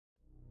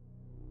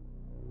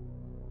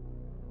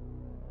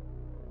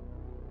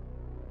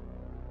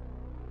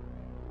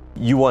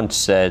You once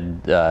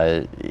said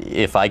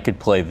if I could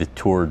play the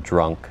tour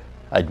drunk,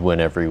 I'd win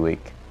every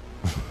week.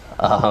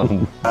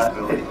 Whoa.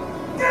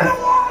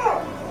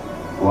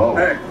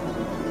 Hey,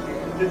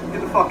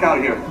 get the fuck out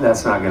of here.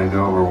 That's not going to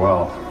go over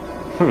well.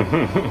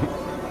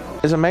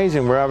 It's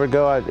amazing where I would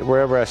go,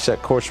 wherever I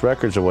set course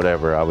records or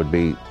whatever, I would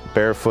be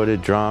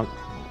barefooted, drunk,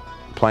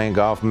 playing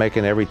golf,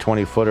 making every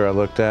 20-footer I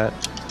looked at.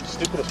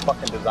 Stupidest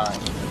fucking design.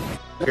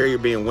 Here you're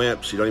being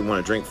wimps. You don't even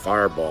want to drink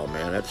Fireball,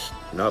 man. That's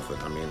nothing.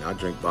 I mean, I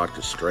drink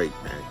vodka straight,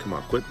 man. Come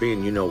on, quit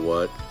being you know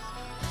what.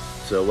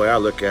 So the way I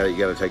look at it, you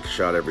got to take a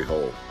shot every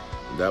hole.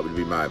 That would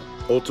be my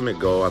ultimate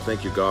goal. I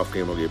think your golf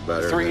game will get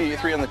better.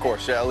 Three on the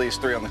course, yeah, at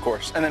least 3 on the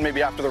course. And then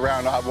maybe after the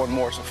round, I'll have one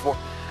more, so 4.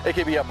 It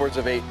could be upwards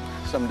of 8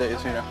 some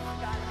days, you know.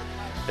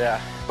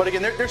 Yeah, but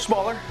again, they're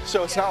smaller,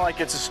 so it's not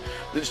like it's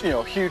this,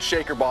 huge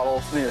shaker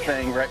bottle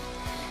thing, right?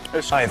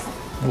 We'll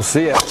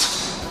see ya.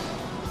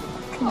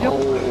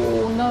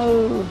 Oh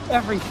no,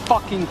 every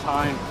fucking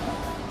time.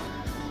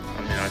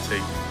 I mean, I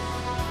take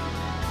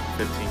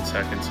 15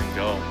 seconds and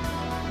go,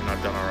 and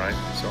I've done all right,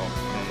 so I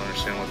don't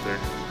understand what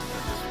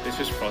it's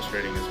just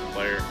frustrating as a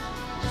player.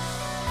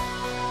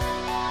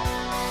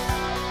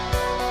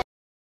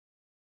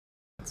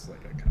 It's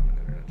like a common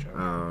internet joke.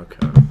 Oh,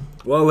 okay.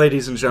 Well,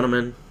 ladies and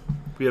gentlemen,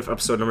 we have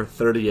episode number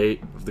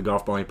 38 of the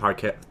Golf Balling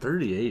Podcast.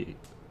 38?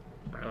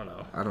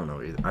 I don't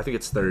know either. I think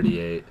it's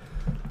 38.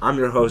 I'm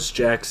your host,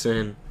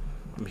 Jackson.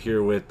 I'm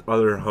here with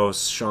other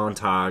hosts, Sean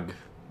Tog.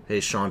 Hey,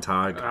 Sean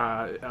Tog.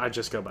 I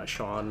just go by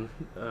Sean.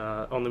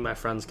 Only my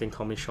friends can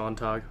call me Sean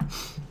Tog.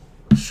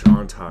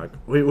 Sean Tog.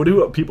 Wait, what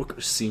do people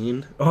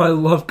Scene? Oh, I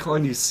love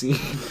calling you Scene.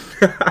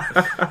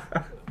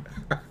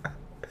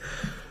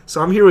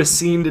 So I'm here with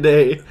Scene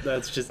today.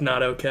 That's just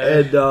not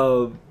okay. And,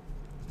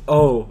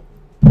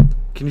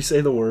 can you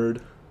say the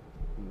word?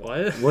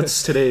 What?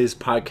 What's today's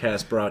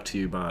podcast brought to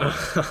you by?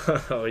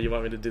 Oh, you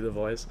want me to do the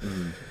voice?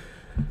 Mm.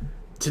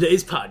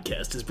 Today's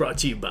podcast is brought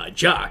to you by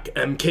Jock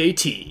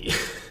MKT.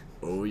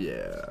 Oh,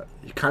 yeah.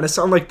 You kind of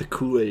sound like the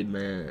Kool-Aid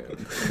man.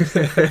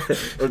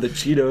 Or the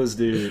Cheetos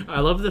dude. I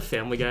love the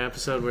Family Guy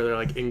episode where they're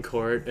like in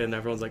court and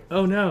everyone's like,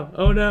 oh no,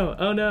 oh no,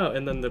 oh no.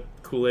 And then the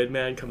Kool-Aid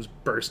man comes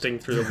bursting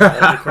through the wall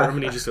of the courtroom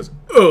and he just goes,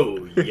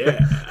 oh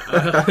yeah.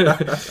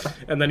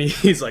 And then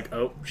he's like,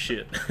 oh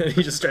shit. And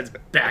he just starts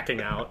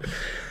backing out.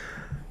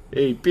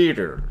 Hey,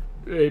 Peter.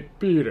 Hey,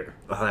 Peter.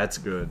 Oh, that's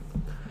good.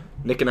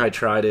 Nick and I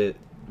tried it.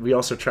 We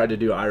also tried to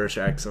do Irish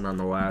accent on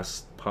the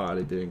last pod.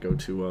 It didn't go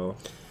too well.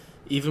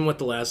 Even with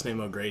the last name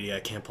O'Grady, I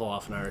can't pull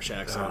off an Irish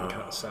accent.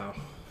 So,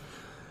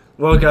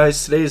 well,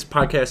 guys, today's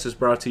podcast is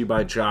brought to you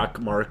by Jock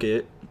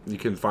Market. You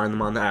can find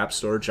them on the App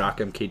Store, Jock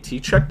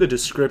MKT. Check the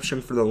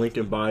description for the link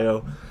in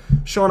bio.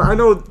 Sean, I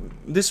know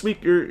this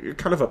week you're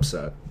kind of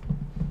upset.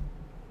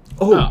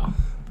 Oh.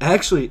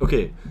 Actually,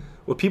 okay.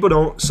 What people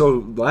don't...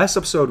 So, last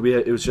episode,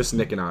 it was just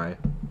Nick and I.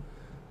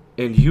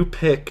 And you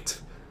picked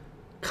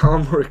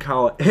Collin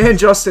Morikawa and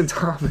Justin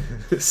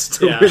Thomas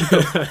to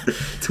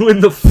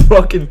win the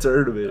fucking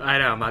tournament. I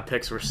know, my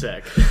picks were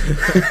sick.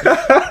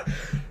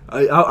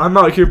 I'm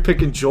out here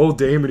picking Joel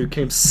Damon, who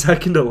came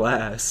second to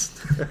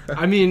last.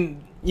 I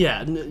mean,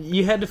 yeah,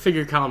 you had to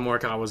figure Collin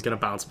Morikawa was going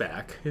to bounce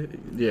back.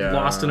 Yeah.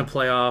 Lost in a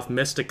playoff,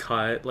 missed a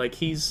cut. Like,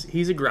 he's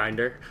a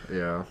grinder.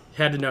 Yeah.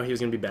 Had to know he was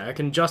going to be back.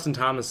 And Justin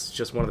Thomas is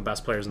just one of the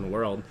best players in the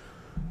world.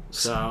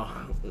 So,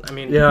 I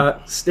mean...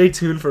 Yeah, stay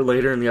tuned for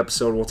later in the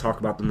episode. We'll talk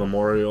about the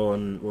Memorial,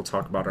 and we'll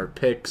talk about our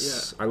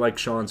picks. Yeah. I like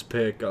Sean's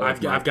pick.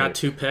 I've got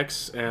 2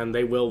 picks, and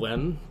they will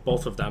win,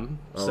 both of them.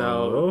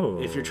 So,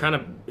 if you're trying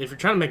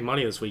to make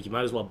money this week, you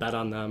might as well bet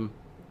on them.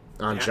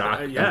 On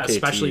Jock yeah, MKT.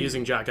 Especially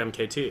using Jock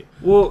MKT.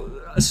 Well,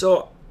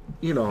 so,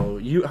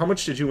 how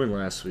much did you win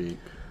last week?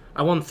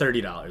 I won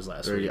 $30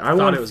 last week. I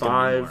won it was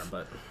 $5. More,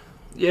 but...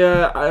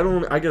 Yeah,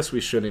 I guess we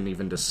shouldn't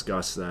even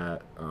discuss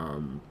that.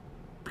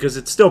 Because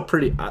it's still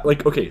pretty...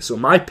 okay, so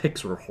my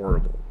picks were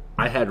horrible.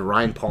 I had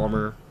Ryan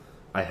Palmer.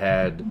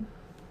 I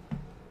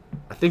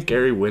think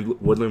Gary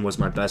Woodland was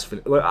my best...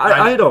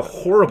 I had a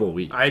horrible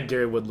week. I had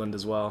Gary Woodland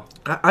as well.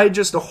 I had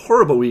just a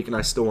horrible week, and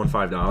I still won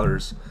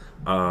 $5.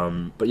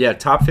 But yeah,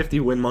 top 50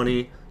 win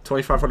money,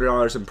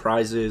 $2,500 in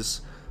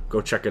prizes.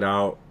 Go check it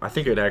out. I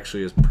think it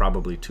actually is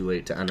probably too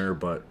late to enter,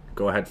 but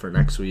go ahead for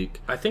next week.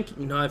 I think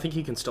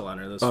you can still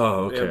enter this.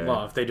 Oh, okay.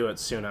 Well, if they do it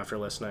soon after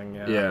listening.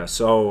 Yeah. Yeah,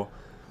 so...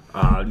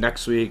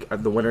 next week,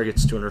 the winner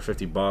gets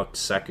 $250.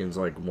 Second's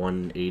like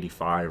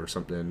 $185 or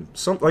something.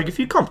 If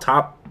you come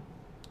top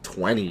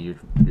 20,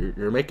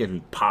 you're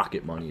making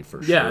pocket money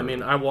for sure. Yeah, I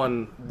mean, I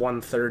won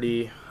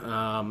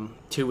 $130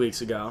 2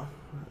 weeks ago,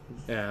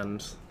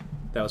 and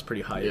that was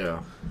pretty hype.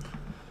 Yeah.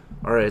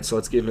 All right, so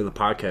let's get into the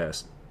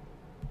podcast.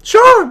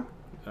 Sean.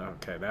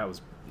 Okay, that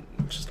was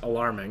just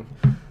alarming.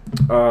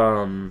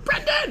 Brendan.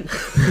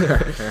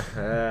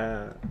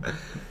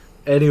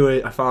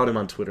 Anyway, I followed him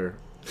on Twitter.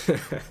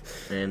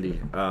 Andy.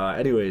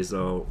 Anyways,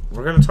 though,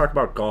 we're going to talk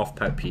about golf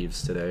pet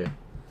peeves today.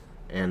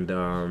 And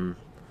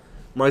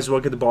might as well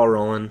get the ball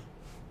rolling.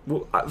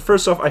 Well,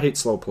 first off, I hate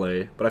slow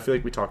play, but I feel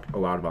like we talk a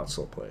lot about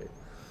slow play.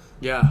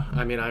 Yeah,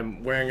 I mean,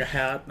 I'm wearing a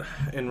hat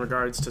in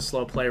regards to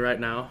slow play right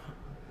now.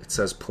 it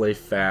says play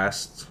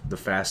fast. The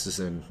fast is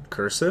in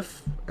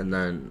cursive, and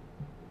then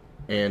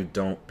and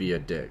don't be a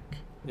dick.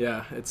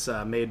 Yeah, it's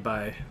made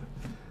by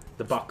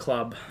the Buck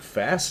Club.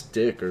 Fast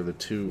dick are the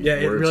two. Yeah,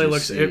 it words really you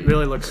looks. see. It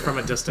really looks from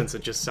a distance.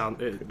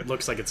 It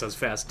looks like it says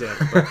fast dick.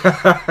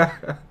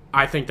 But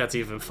I think that's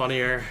even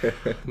funnier.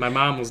 My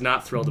mom was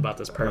not thrilled about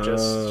this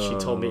purchase. She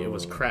told me it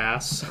was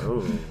crass.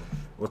 Oh,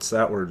 what's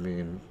that word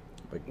mean?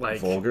 Like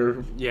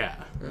vulgar? Yeah.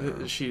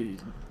 She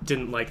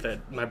didn't like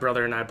that my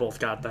brother and I both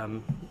got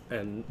them,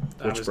 and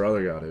Which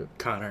brother got it?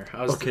 Connor.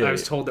 I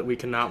was told that we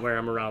cannot wear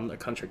them around the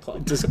country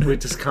club.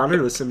 Does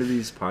Connor listen to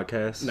these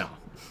podcasts? No.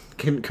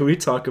 Can we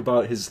talk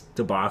about his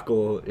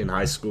debacle in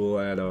high school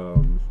at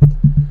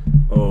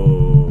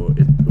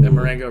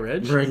Marengo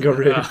Ridge? Marengo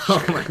Ridge.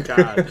 Oh my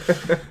god.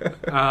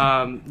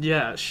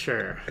 Yeah,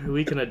 sure.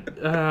 We can.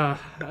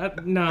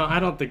 No, I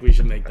don't think we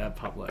should make that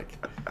public.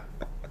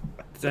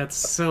 That's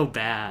so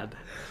bad.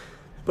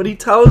 But he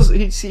told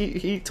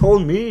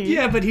me.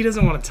 Yeah, but he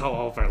doesn't want to tell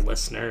all of our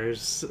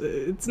listeners.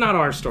 It's not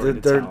our story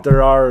to tell.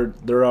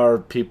 There are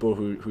people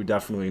who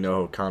definitely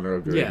know Connor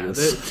O'Grady is.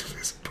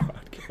 This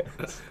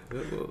podcast.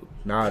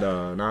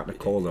 Not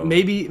Nicole though.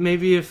 Maybe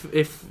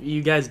if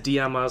you guys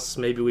DM us,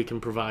 maybe we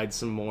can provide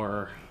some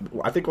more.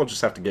 I think we'll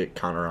just have to get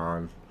Connor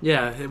on.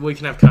 Yeah, we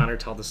can have Connor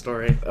tell the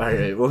story. All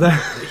right. Well,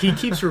 he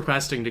keeps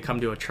requesting to come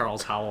to a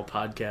Charles Howell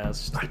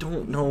podcast. I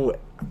don't know.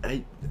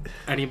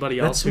 Anybody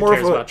else who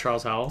cares about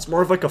Charles Howell? It's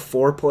more of like a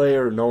foreplay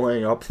or no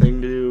laying up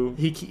thing to do.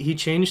 He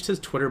changed his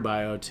Twitter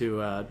bio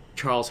to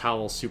Charles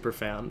Howell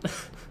superfan.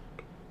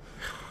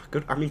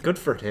 Good. I mean, good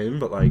for him.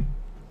 But like,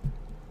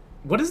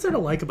 what is there to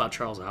like about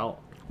Charles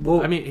Howell?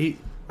 Well, I mean, he's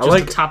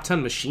a top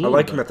 10 machine. I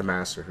like him at the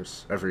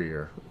Masters every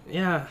year.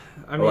 Yeah,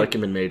 I like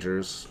him in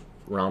majors,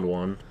 round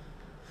one.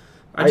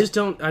 I just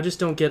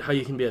don't get how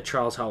you can be a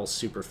Charles Howell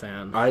super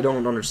fan. I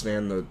don't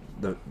understand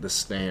the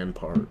Stan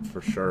part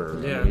for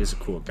sure. Yeah. I mean, he's a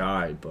cool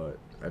guy, but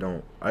I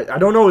don't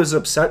know his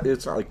upset.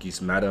 It's not like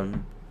he's met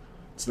him.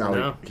 It's not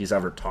like he's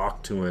ever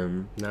talked to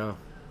him. No.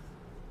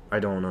 I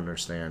don't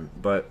understand.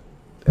 But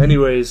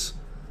anyways,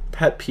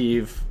 pet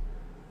peeve.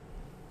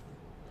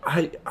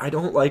 I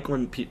don't like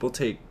when people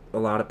take a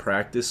lot of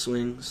practice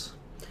swings.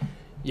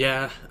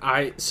 Yeah,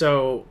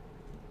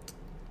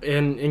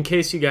 In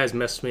case you guys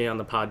missed me on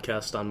the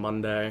podcast on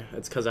Monday,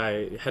 it's because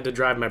I had to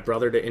drive my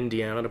brother to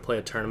Indiana to play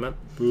a tournament.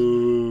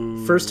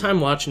 Boo. First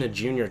time watching a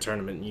junior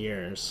tournament in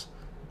years.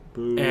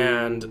 Boo.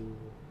 And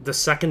the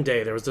second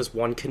day, there was this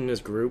one kid in his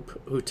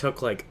group who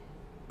took like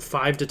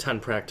 5 to 10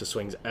 practice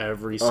swings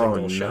every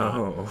single shot.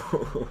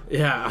 No.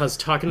 Yeah, I was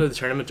talking to the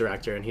tournament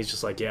director, and he's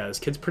just like, yeah, this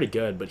kid's pretty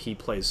good, but he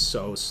plays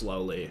so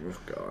slowly. Oh,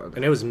 God.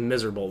 And it was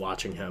miserable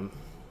watching him.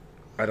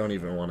 I don't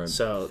even want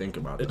to think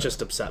about it. It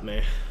just upset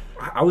me.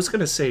 I was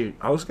gonna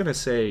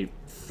say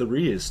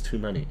 3 is too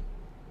many.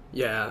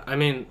 Yeah, I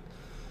mean,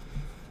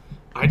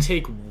 I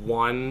take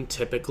 1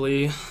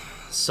 typically,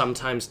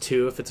 sometimes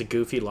 2 if it's a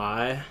goofy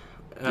lie.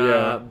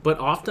 But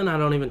often I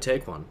don't even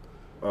take 1.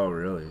 Oh,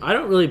 really? I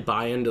don't really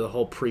buy into the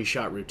whole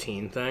pre-shot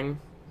routine thing.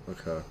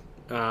 Okay.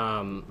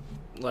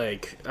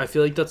 Like, I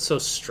feel like that's so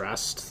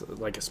stressed,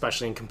 like,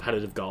 especially in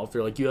competitive golf.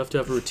 They're like, you have to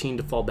have a routine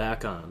to fall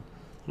back on.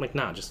 I'm like,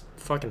 nah, just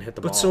fucking hit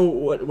the ball. But so,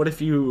 what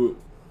if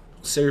you,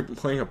 say you're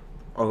playing a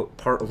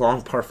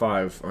long par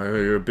 5,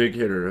 you're a big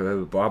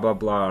hitter, blah, blah,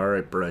 blah, all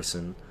right,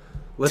 Bryson.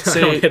 Let's say,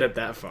 I don't hit it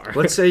that far.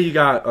 Let's say you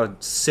got a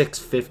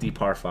 650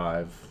 par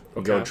 5.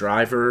 You go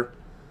driver,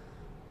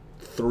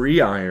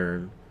 3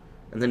 iron,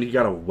 and then you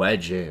got a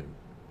wedge in.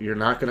 You're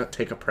not going to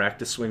take a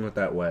practice swing with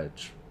that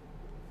wedge.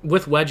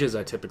 With wedges,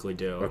 I typically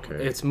do. Okay.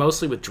 It's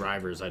mostly with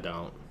drivers I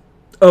don't.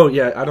 Oh,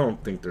 yeah, I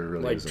don't think there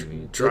really is a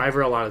need.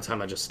 Driver, a lot of the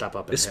time, I just step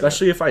up and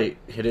especially if I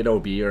hit it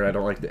OB or I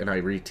don't like and I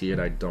re-tee it,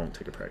 I don't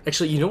take a practice.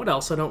 Actually, you know what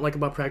else I don't like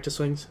about practice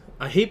swings?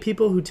 I hate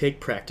people who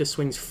take practice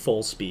swings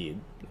full speed,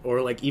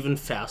 or like even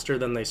faster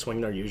than they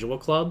swing their usual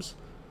clubs.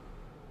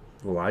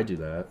 Well, I do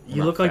that.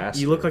 You look like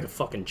a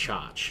fucking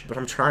chotch. But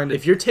I'm trying to.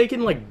 If you're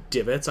taking like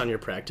divots on your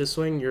practice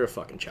swing, you're a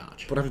fucking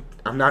chotch. But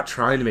I'm not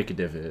trying to make a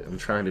divot. I'm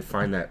trying to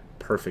find that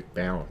perfect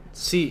balance.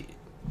 See,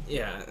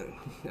 yeah,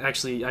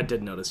 actually, I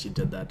did notice you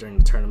did that during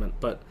the tournament.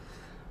 But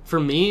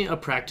for me, a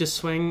practice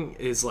swing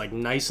is like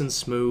nice and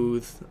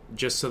smooth,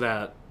 just so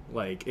that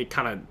like it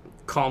kind of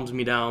calms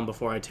me down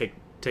before I take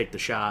the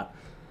shot.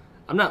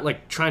 I'm not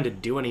like trying to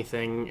do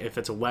anything. If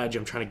it's a wedge,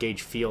 I'm trying to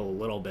gauge feel a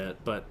little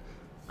bit, but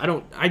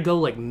I go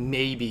like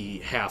maybe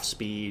half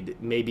speed,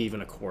 maybe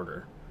even a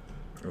quarter.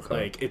 Okay.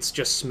 Like, it's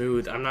just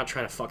smooth. I'm not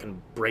trying to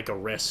fucking break a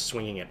wrist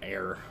swinging at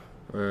air.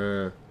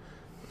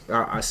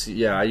 I see.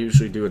 Yeah, I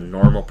usually do a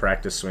normal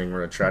practice swing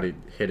where I try to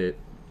hit it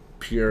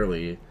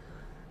purely,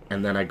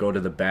 and then I go to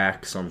the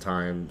back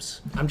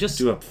sometimes.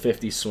 Do a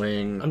 50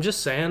 swing. I'm just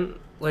saying,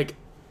 like,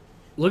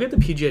 look at the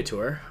PGA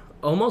Tour.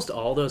 Almost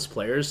all those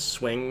players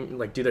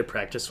do their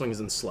practice swings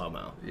in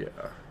slow-mo. Yeah.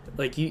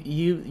 Like,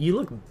 you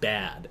look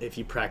bad if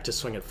you practice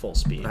swing at full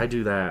speed. I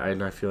do that,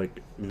 and I feel like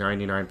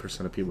 99%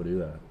 of people do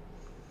that.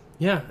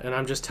 Yeah, and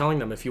I'm just telling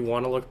them, if you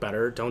want to look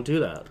better, don't do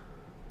that.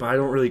 But I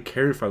don't really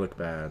care if I look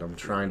bad. I'm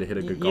trying to hit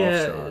a good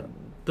golf shot.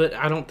 But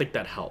I don't think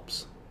that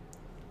helps.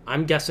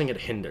 I'm guessing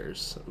it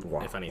hinders,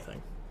 Wow. if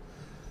anything.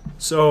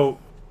 So,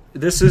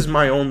 this is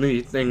my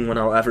only thing when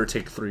I'll ever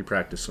take 3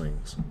 practice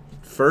swings.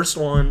 First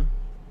one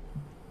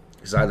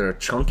is either a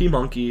chunky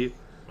monkey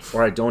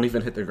or I don't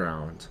even hit the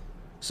ground.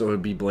 So it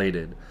would be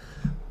bladed.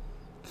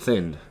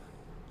 Thinned.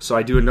 So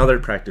I do another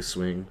practice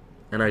swing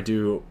and I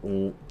do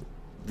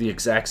the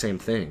exact same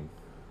thing.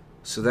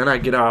 So then I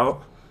get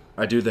out,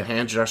 I do the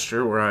hand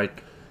gesture where I,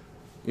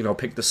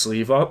 pick the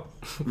sleeve up,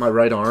 my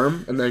right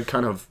arm, and then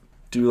kind of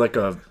do like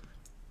a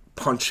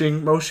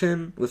punching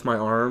motion with my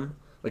arm,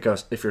 like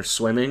if you're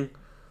swimming.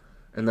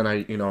 And then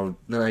I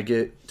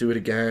do it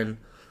again,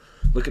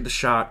 look at the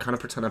shot, kind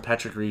of pretend I'm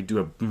Patrick Reed, do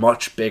a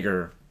much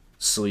bigger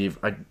sleeve.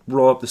 I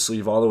roll up the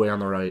sleeve all the way on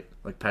the right,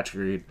 like Patrick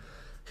Reed,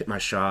 hit my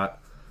shot.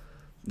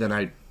 Then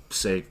I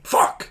say,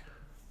 fuck,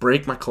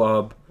 break my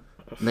club,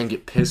 and then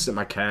get pissed at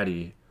my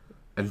caddy.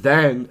 And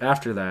then,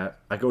 after that,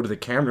 I go to the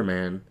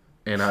cameraman,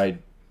 and I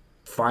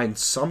find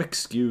some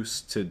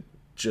excuse to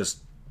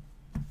just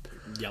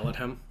Yell at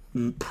him?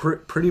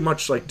 pretty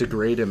much,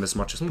 degrade him as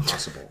much as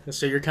possible.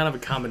 So you're kind of a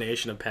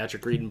combination of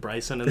Patrick Reed and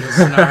Bryson in this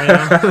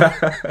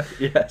scenario?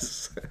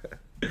 Yes.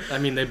 I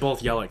mean, they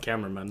both yell at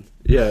cameramen.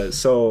 Yeah,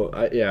 so,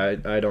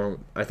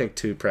 I think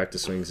 2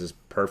 practice swings is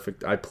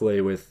perfect. I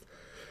play with...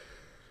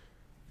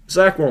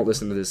 Zach won't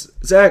listen to this.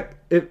 Zach,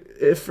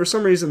 if for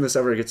some reason this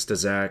ever gets to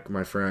Zach,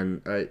 my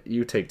friend,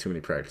 you take too many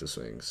practice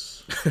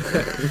swings.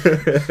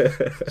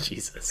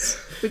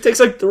 Jesus. It takes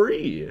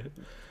 3.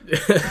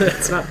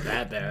 It's not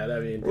that bad. I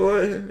mean,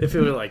 What? if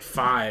it were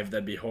 5,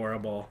 that'd be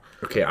horrible.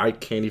 Okay, I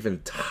can't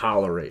even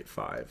tolerate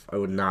 5. I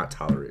would not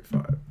tolerate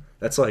 5.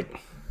 That's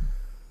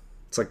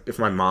it's like if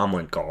my mom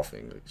went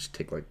golfing. She'd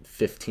take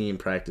 15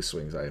 practice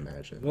swings, I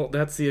imagine. Well,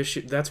 that's the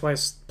issue. That's why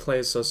play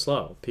is so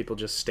slow. People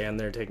just stand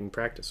there taking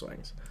practice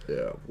swings.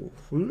 Yeah,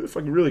 well, if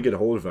I can really get a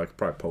hold of it, I could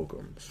probably poke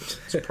them.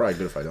 So it's probably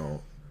good if I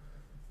don't.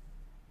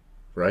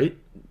 Right?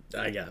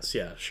 I guess,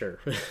 yeah, sure.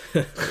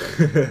 All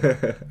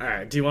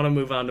right, do you want to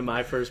move on to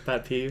my first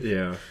pet peeve?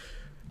 Yeah.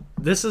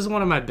 This is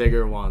one of my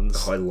bigger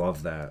ones. Oh, I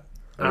love that.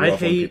 I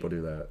love when hate- people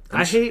do that.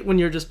 I hate when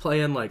you're just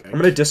playing I'm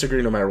going to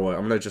disagree no matter what.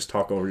 I'm going to just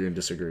talk over you and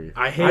disagree.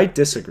 I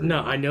disagree. No,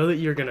 I know that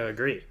you're going to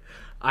agree.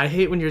 I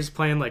hate when you're just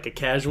playing a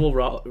casual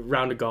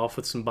round of golf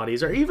with some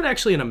buddies, or even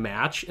actually in a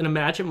match. In a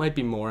match, it might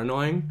be more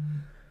annoying.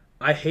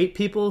 I hate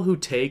people who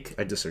take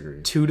I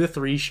disagree. 2 to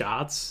 3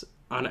 shots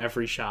on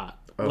every shot.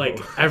 Oh.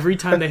 Every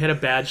time they hit a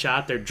bad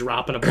shot, they're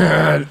dropping a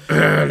ball.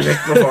 Nick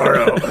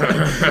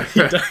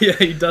Bavaro.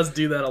 He does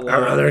do that a lot.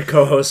 Our other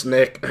co-host,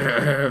 Nick.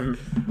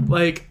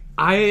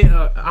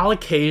 I'll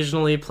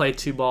occasionally play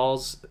 2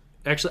 balls.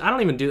 Actually, I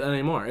don't even do that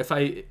anymore. If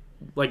I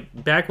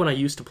back when I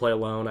used to play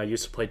alone, I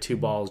used to play 2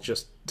 balls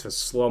just to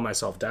slow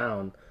myself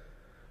down.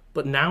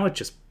 But now it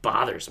just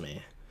bothers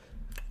me.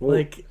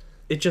 Well,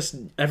 it just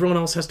everyone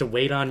else has to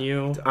wait on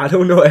you. I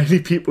don't know any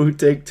people who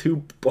take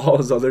 2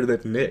 balls other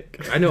than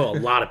Nick. I know a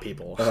lot of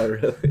people. Oh,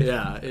 really?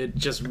 Yeah, it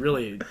just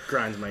really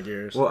grinds my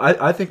gears. Well,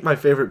 I think my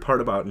favorite part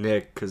about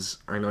Nick, because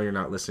I know you're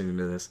not listening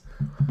to this,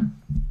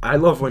 I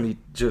love when he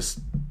just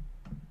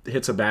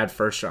hits a bad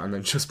first shot and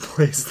then just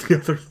plays the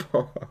other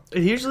ball.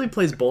 He usually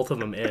plays both of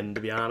them in, to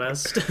be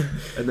honest.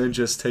 And then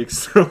just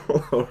takes the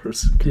lower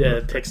score. Yeah,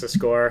 it picks the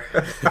score.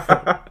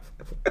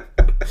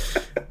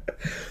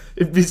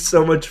 It'd be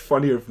so much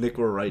funnier if Nick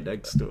were right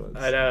next to us.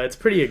 I know, it's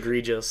pretty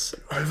egregious.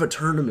 I have a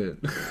tournament.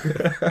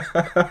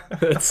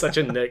 It's such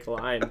a Nick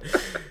line.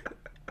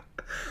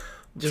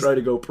 Try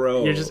to go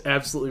pro. You're just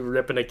absolutely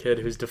ripping a kid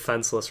who's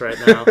defenseless right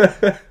now.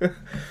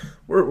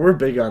 We're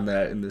big on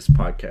that in this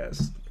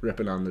podcast,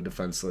 ripping on the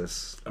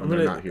defenseless when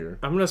they're not here.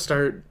 I'm gonna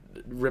start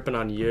ripping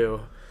on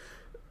you.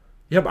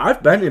 Yeah, but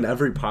I've been in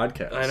every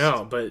podcast. I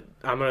know, but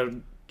I'm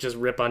gonna just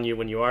rip on you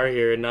when you are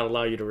here and not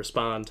allow you to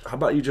respond. How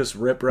about you just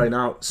rip right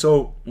now?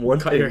 So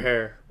Cut your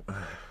hair.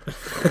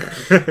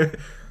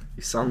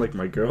 You sound like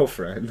my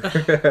girlfriend.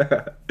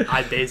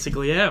 I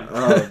basically am.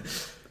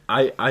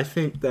 I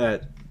think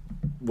that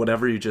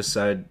whatever you just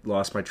said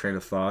lost my train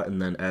of thought, and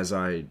then as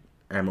I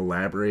am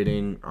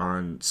elaborating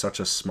on such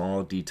a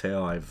small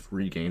detail, I've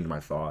regained my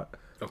thought.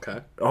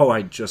 Okay. Oh,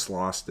 I just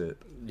lost it.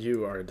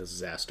 You are a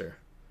disaster.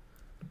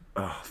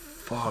 Oh,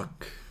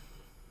 fuck.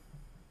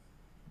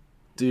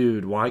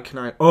 Dude, why can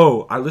I...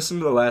 Oh, I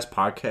listened to the last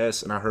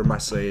podcast, and I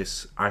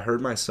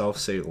heard myself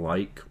say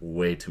like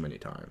way too many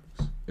times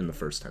in the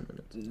first 10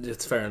 minutes.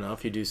 It's fair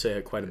enough. You do say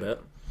it quite a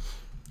bit.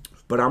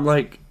 But I'm,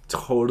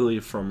 totally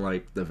from,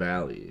 the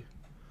valley.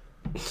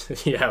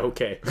 Yeah,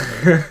 okay.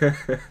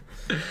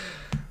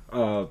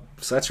 So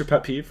that's your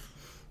pet peeve?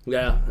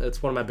 Yeah,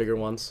 it's one of my bigger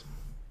ones.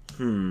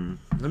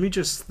 Let me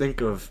just think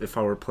of if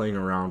I were playing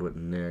around with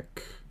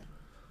Nick.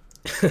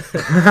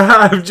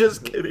 I'm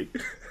just kidding.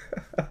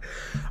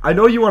 I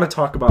know you want to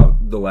talk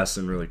about the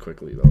lesson really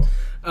quickly, though.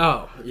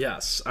 Oh,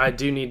 yes. I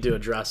do need to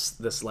address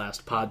this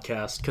last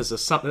podcast because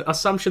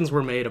assumptions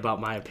were made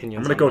about my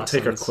opinions. I'm going to go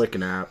take a quick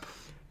nap.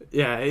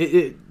 Yeah,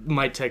 it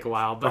might take a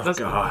while. But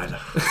God.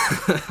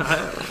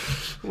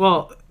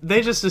 Well,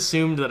 they just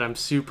assumed that I'm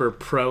super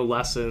pro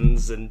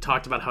lessons and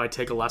talked about how I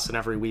take a lesson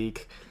every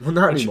week. Well,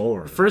 not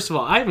anymore. First of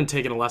all, I haven't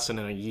taken a lesson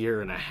in a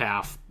year and a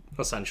half,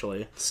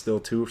 essentially. Still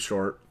too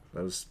short.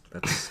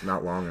 That's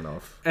not long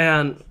enough.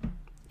 And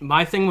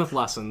my thing with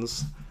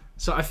lessons,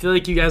 so I feel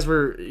like you guys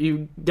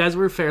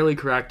were fairly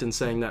correct in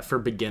saying that for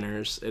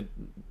beginners,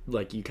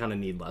 you kind of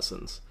need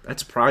lessons.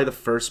 That's probably the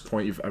first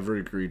point you've ever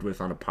agreed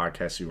with on a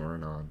podcast you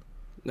weren't on.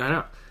 I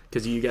know,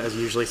 because you guys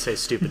usually say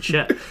stupid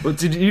shit. Well,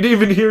 you didn't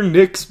even hear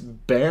Nick's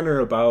banner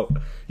about?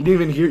 You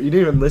didn't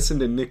even listen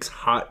to Nick's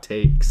hot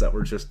takes that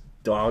were just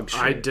dog shit.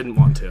 I didn't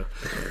want to.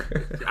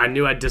 I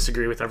knew I'd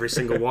disagree with every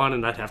single one,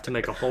 and I'd have to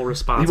make a whole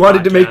response. He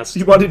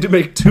wanted to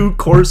make 2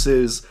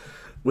 courses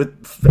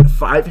with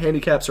 5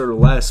 handicaps or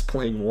less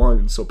playing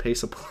 1, so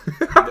pace of play.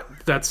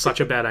 That's such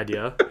a bad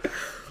idea.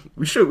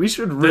 We should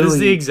really. That is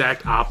the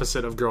exact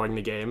opposite of growing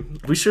the game.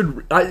 We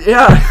should.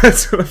 Yeah,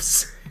 that's what I'm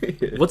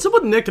saying. What's up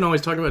with Nick and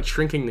always talking about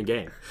shrinking the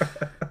game?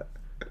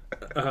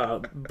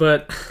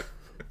 But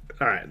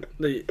all right,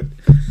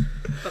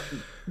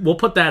 we'll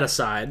put that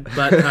aside.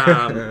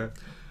 But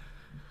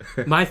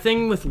my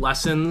thing with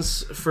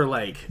lessons for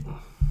once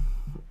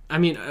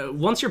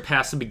you're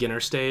past the beginner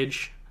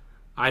stage,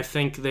 I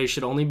think they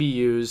should only be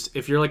used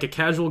if you're like a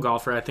casual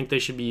golfer. I think they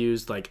should be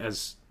used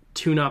as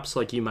tune-ups,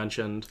 like you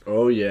mentioned.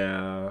 Oh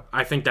yeah,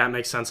 I think that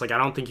makes sense. I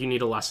don't think you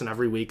need a lesson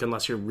every week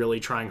unless you're really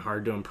trying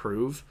hard to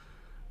improve.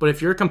 But if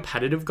you're a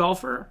competitive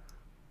golfer,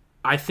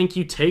 I think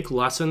you take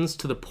lessons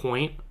to the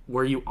point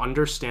where you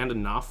understand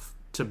enough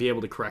to be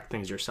able to correct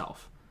things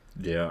yourself.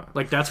 Yeah.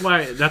 That's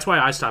why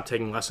I stopped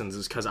taking lessons,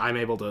 is because I'm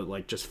able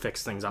to just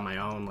fix things on my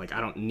own.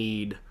 I don't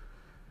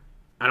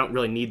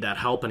really need that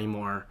help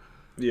anymore.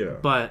 Yeah.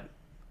 But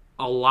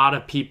a lot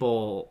of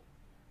people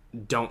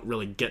don't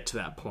really get to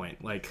that point.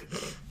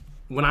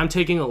 When I'm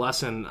taking a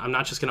lesson, I'm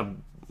not just gonna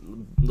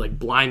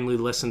blindly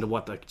listen to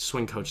what the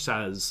swing coach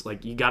says.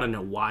 You got to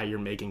know why you're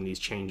making these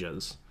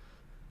changes.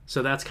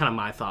 So that's kind of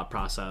my thought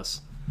process.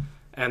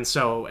 And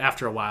so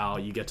after a while,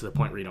 you get to the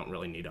point where you don't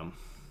really need them.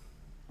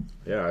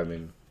 Yeah, I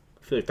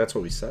feel like that's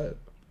what we said.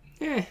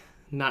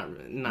 Not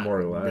more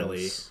or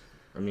less.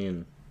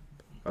 Really.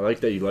 I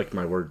like that you liked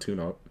my word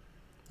tune-up.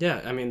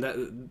 Yeah,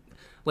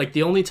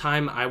 the only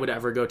time I would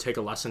ever go take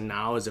a lesson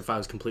now is if I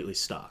was completely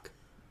stuck.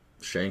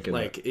 Shanking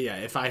it. Yeah,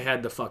 if I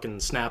had the fucking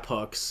snap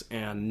hooks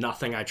and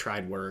nothing I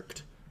tried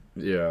worked.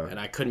 Yeah. And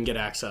I couldn't get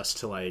access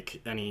to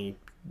any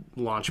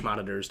launch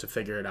monitors to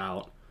figure it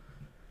out.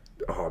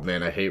 Oh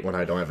man, I hate when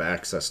I don't have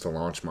access to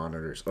launch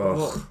monitors. Ugh.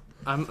 Well,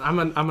 I'm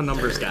a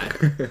numbers guy.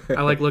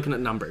 I like looking at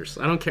numbers.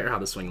 I don't care how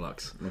the swing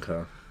looks.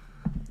 Okay.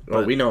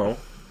 Well, we know.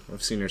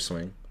 I've seen your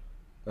swing.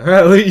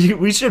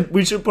 we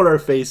should put our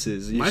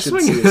faces. My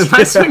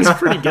swing's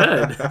pretty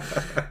good.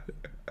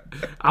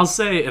 I'll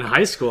say in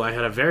high school I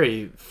had a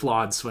very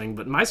flawed swing,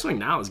 but my swing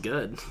now is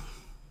good.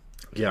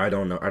 Yeah, I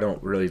don't know. I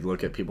don't really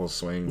look at people's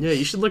swings. Yeah,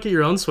 you should look at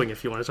your own swing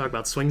if you want to talk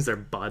about swings there,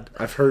 bud.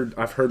 I've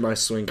heard my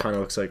swing kind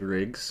of looks like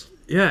Riggs.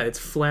 Yeah, it's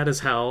flat as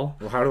hell.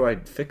 Well, how do I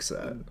fix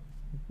that?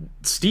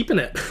 Steepen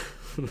it.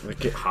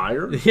 Get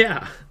higher?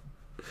 Yeah.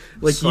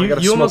 So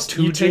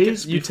you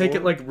take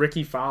it like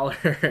Ricky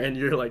Fowler and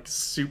you're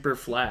super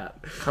flat.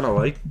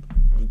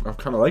 I'm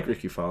kind of like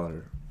Ricky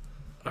Fowler.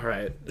 All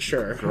right,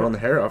 sure. Growing the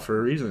hair out for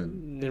a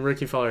reason. And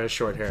Ricky Fowler has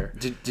short hair.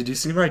 Did you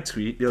see my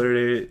tweet the other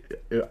day?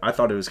 I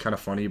thought it was kind of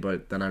funny,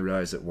 but then I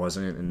realized it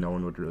wasn't, and no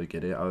one would really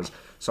get it.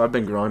 I've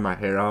been growing my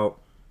hair out,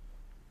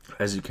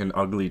 as you can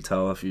ugly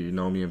tell if you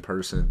know me in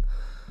person.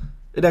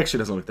 It actually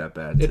doesn't look that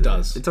bad. It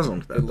does. It doesn't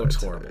look that bad. It looks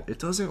horrible. It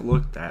doesn't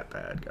look that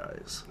bad,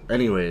 guys.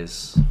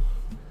 Anyways,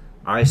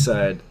 I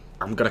said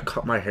I'm gonna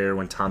cut my hair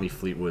when Tommy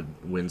Fleetwood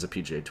wins a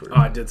PGA Tour. Oh,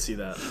 I did see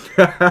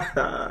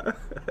that.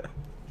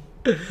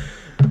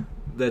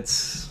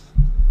 That's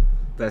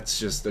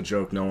just a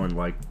joke. No one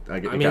liked.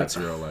 Got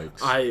 0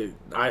 likes. I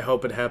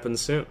hope it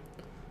happens soon.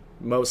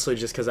 Mostly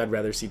just because I'd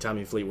rather see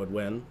Tommy Fleetwood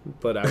win,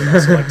 but I would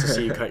also like to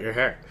see you cut your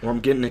hair. Well,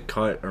 I'm getting it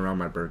cut around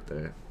my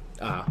birthday.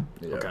 Yeah.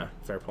 Okay,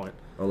 fair point.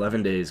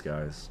 11 days,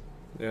 guys.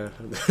 Yeah.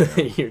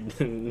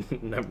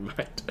 Never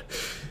mind.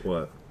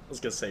 What? I was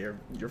gonna say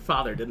your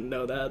father didn't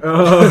know that.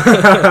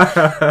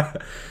 Oh.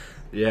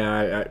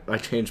 Yeah, I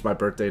changed my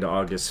birthday to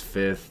August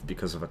 5th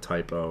because of a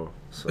typo.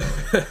 So,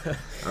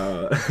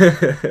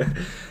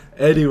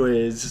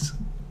 anyways,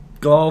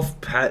 golf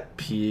pet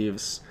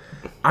peeves.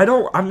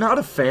 I'm not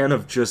a fan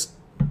of just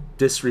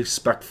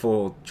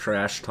disrespectful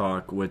trash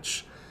talk,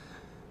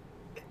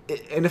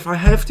 and if I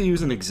have to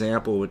use an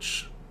example,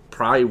 which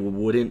probably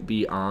wouldn't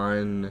be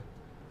on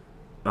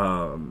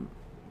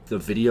the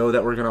video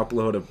that we're going to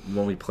upload of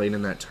when we played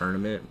in that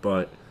tournament,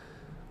 but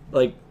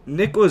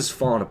Nick was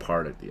falling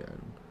apart at the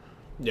end.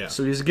 Yeah.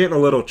 So he was getting a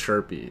little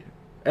chirpy.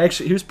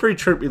 Actually, he was pretty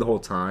chirpy the whole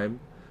time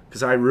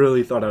because I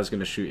really thought I was going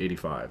to shoot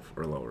 85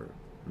 or lower,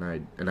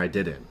 and I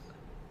didn't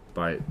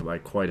by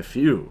quite a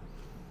few.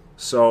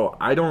 So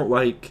I don't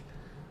like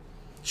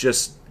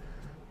just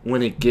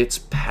when it gets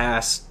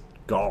past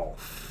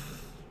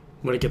golf.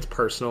 When it gets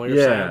personal, you're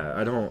saying? Yeah,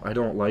 I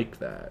don't like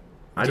that.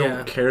 I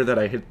don't care that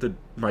I hit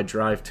my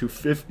drive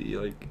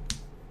 250.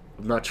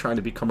 I'm not trying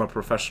to become a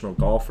professional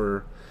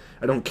golfer.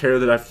 I don't care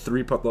that I've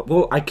 3-putt.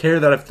 Well, I care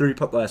that I've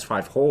 3-putt the last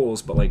 5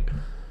 holes, but like,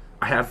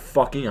 I have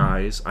fucking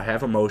eyes. I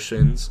have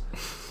emotions.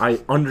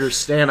 I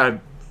understand I've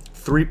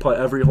 3-putt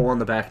every hole on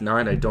the back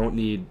 9. I don't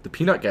need the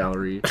peanut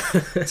gallery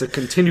to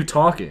continue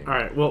talking. All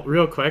right, well,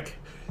 real quick.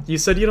 You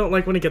said you don't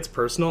like when it gets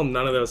personal.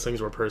 None of those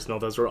things were personal.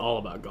 Those were all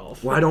about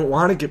golf. Well, I don't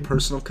want to get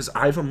personal because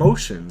I have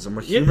emotions. I'm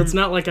a human. Yeah, it's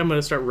not like I'm going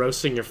to start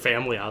roasting your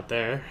family out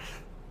there.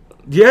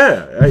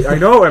 Yeah, I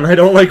know, and I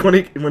don't like when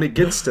it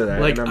gets to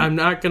that. Like, I'm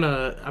not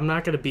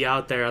gonna be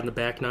out there on the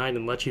back 9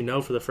 and let you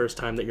know for the first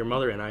time that your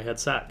mother and I had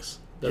sex.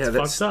 That's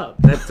fucked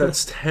up.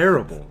 That's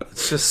terrible.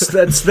 It's just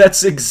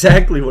that's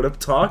exactly what I'm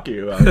talking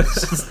about.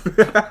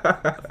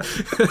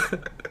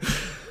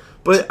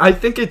 But I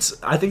think it's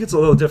a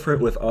little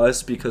different with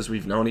us because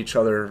we've known each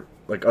other.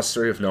 Like, us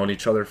three have known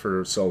each other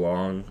for so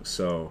long.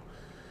 So,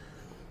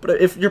 but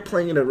if you're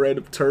playing in a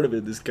random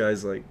tournament, this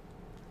guy's like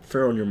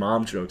throwing your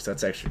mom jokes.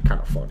 That's actually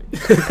kind of funny.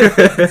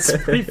 It's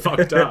pretty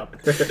fucked up.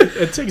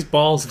 It takes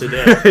balls to do.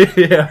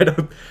 Yeah,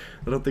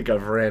 I don't think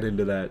I've ran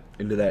into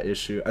that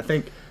issue. I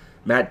think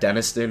Matt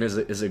Deniston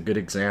is a good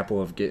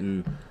example of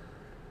getting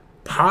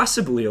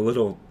possibly a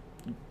little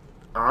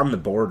on the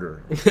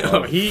border.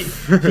 Oh, he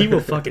will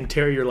fucking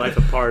tear your life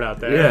apart out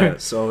there. Yeah,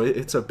 so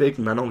it's a big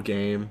mental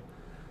game.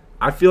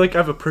 I feel like I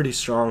have a pretty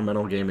strong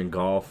mental game in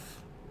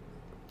golf.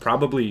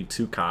 Probably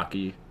too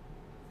cocky.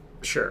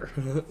 Sure.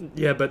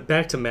 Yeah, but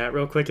back to Matt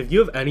real quick. If you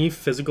have any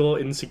physical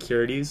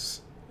insecurities,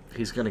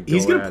 he's gonna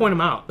point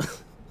them out.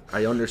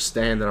 I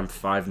understand that I'm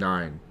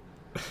 5'9".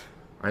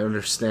 I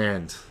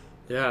understand.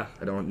 Yeah.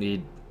 I don't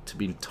need to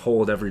be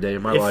told every day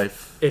of my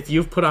life. If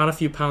you've put on a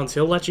few pounds,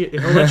 he'll let you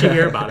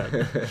hear about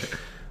it.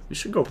 We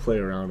should go play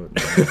around with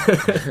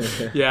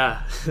that.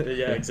 Yeah,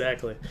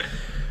 exactly.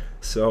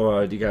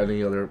 So, do you got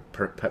any other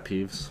pet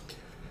peeves?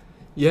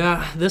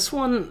 Yeah, this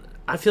one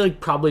I feel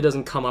like probably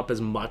doesn't come up as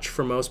much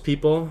for most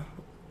people.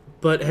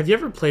 But have you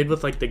ever played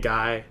with like the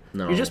guy?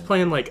 No. You're just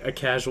playing like a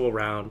casual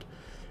round,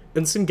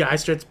 and some guy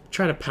starts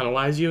trying to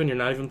penalize you, and you're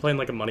not even playing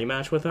like a money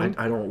match with him.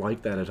 I don't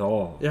like that at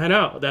all. Yeah, I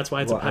know. That's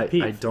why it's a pet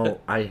peeve.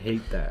 I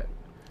hate that.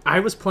 I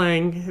was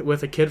playing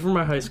with a kid from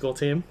my high school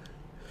team.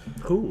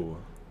 Who?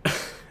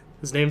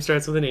 His name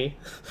starts with an E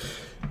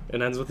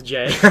and ends with a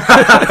J.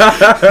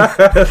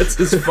 That's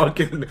his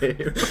fucking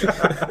name.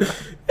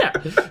 Yeah.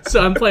 So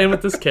I'm playing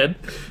with this kid,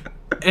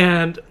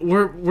 and we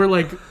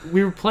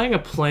were playing a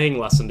playing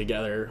lesson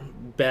together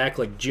back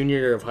like junior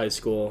year of high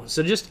school.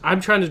 So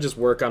I'm trying to just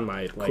work on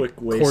my like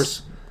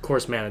course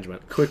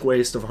management. Quick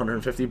waste of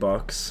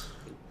 $150.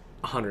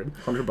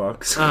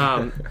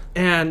 $100.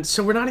 And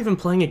so we're not even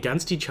playing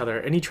against each other,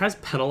 and he tries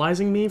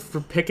penalizing me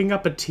for picking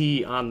up a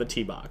tee on the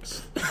tee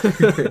box,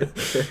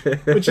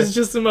 which is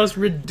just the most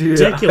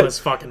ridiculous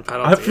fucking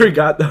penalty. I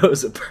forgot that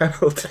was a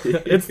penalty.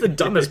 It's the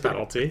dumbest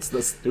penalty. It's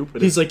the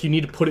stupidest. He's like, you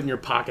need to put it in your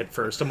pocket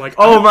first. I'm like,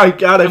 oh my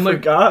god, I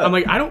forgot. I'm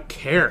like, I don't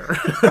care.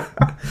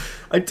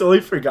 I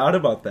totally forgot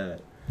about that.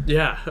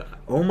 Yeah.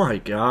 Oh my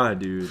god,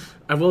 dude.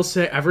 I will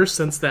say, ever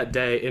since that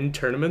day in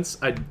tournaments,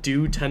 I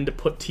do tend to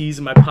put tees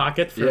in my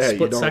pocket for a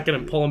split second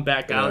and pull them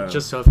back out,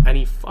 just so if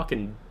any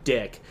fucking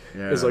dick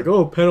is like,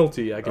 oh,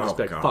 penalty, I can just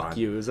be like, fuck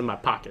you, it's in my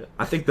pocket.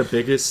 I think the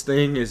biggest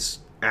thing is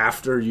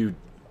after you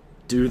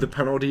do the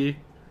penalty,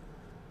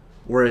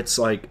 where it's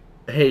like,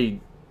 hey,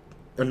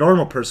 a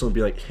normal person would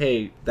be like,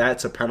 hey,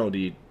 that's a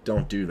penalty,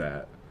 don't do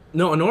that.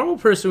 No, a normal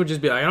person would just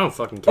be like, I don't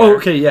fucking care. Oh,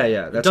 okay,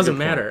 yeah. It doesn't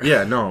matter.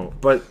 Yeah, no,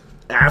 but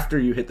after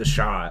you hit the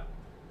shot,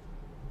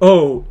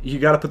 oh, you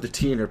got to put the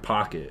tee in your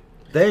pocket.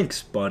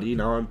 Thanks, buddy.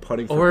 Now I'm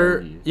putting for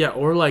bogey. Yeah,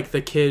 or like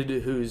the kid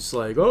who's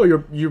like, oh,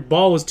 your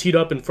ball was teed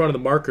up in front of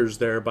the markers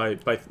there by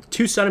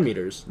 2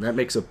 centimeters. And that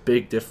makes a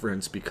big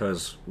difference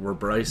because we're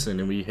Bryson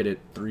and we hit it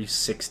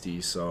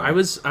 360. So I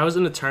was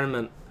in a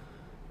tournament,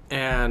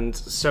 and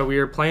so we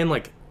were playing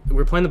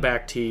the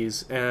back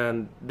tees,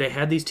 and they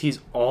had these tees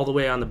all the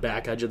way on the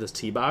back edge of this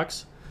tee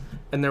box,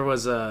 and there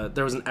was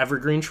an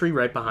evergreen tree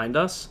right behind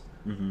us.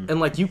 Mm-hmm. And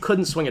like you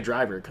couldn't swing a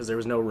driver because there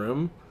was no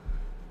room,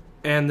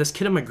 and this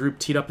kid in my group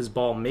teed up his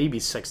ball maybe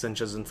 6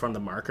 inches in front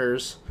of the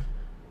markers,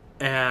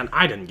 and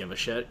I didn't give a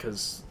shit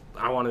because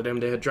I wanted him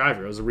to hit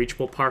driver. It was a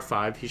reachable par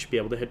 5. He should be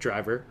able to hit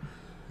driver.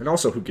 And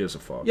also, who gives a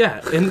fuck?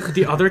 Yeah, and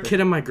the other kid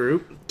in my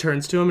group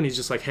turns to him and he's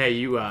just like, hey,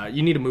 you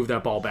need to move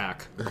that ball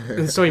back.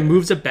 And so he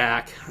moves it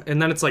back,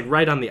 and then it's like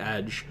right on the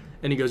edge.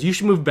 And he goes, you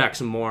should move back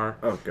some more.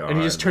 Oh, God. And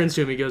he just turns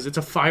to him. He goes, it's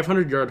a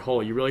 500-yard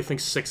hole. You really think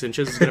 6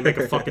 inches is going to make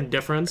a fucking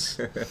difference?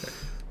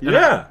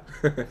 Yeah.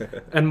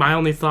 And my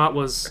only thought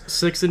was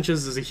 6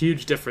 inches is a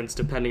huge difference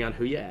depending on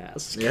who you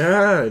ask.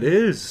 Yeah, it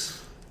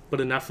is. But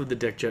enough of the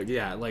dick joke.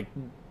 Yeah, like,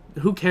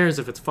 who cares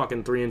if it's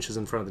fucking 3 inches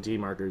in front of the tee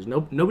markers?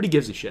 Nobody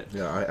gives a shit.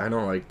 Yeah, I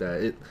don't like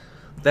that.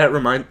 That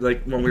reminds,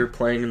 like, when we were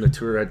playing in the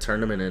Tour Ed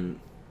tournament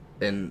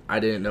and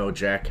I didn't know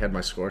Jack had my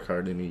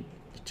scorecard and he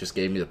just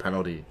gave me the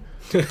penalty.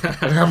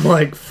 And I'm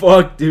like,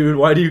 fuck, dude,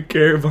 why do you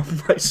care about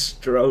my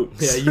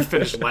strokes? Yeah, you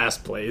finished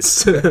last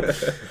place.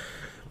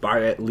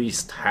 By at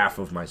least half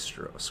of my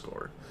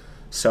score.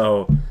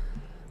 So,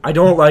 I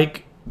don't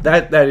like,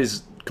 that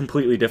is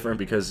completely different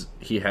because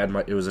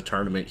it was a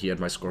tournament. He had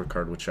my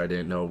scorecard, which I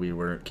didn't know. We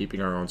weren't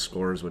keeping our own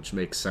scores, which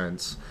makes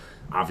sense,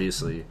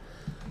 obviously.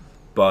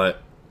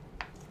 But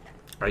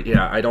I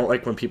don't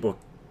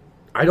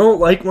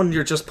like when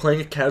you're just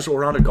playing a casual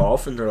round of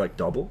golf and they're like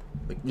double.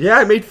 Like, yeah,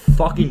 I made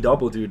fucking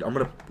double, dude.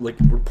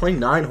 We're playing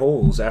 9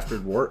 holes after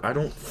work. I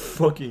don't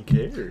fucking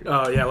care.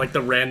 Oh yeah, like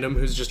the random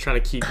who's just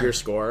trying to keep your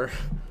score.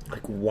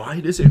 Like, why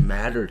does it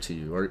matter to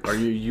you? Are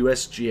you a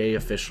USGA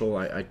official?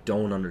 I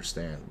don't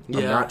understand.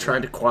 I'm not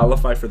trying to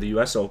qualify for the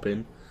US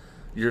Open.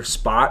 Your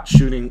spot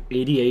shooting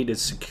 88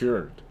 is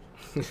secured.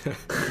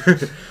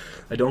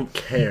 I don't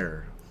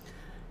care.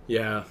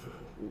 Yeah,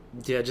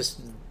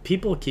 just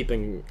people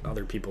keeping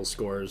other people's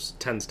scores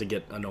tends to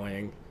get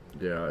annoying.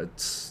 Yeah,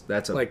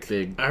 that's a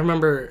big... I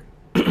remember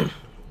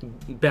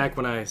back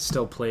when I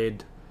still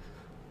played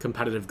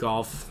competitive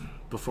golf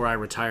before I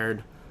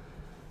retired,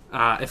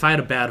 if I had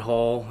a bad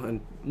hole, and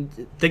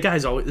the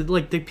guy's always...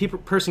 Like, the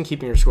person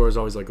keeping your score is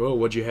always like, oh,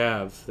 what'd you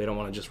have? They don't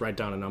want to just write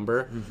down a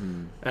number.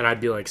 Mm-hmm. And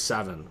I'd be like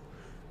 7.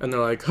 And they're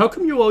like, how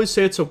come you always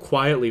say it so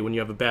quietly when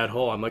you have a bad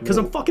hole? I'm like, because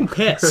I'm fucking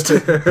pissed.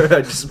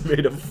 I just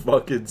made a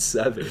fucking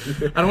 7.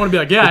 I don't want to be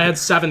like, yeah, I had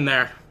 7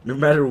 there. No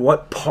matter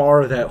what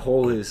par that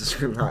hole is,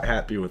 you're not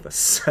happy with a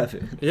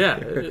 7.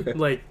 Yeah,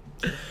 like,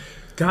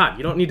 God,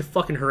 you don't need to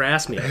fucking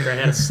harass me after I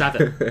had a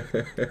 7.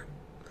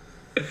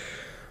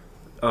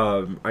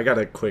 I got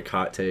a quick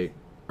hot take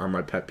on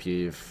my pet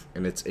peeve,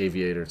 and it's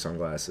aviator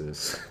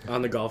sunglasses.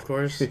 On the golf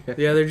course?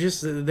 Yeah,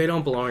 they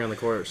don't belong on the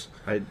course.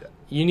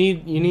 You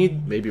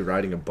need maybe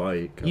riding a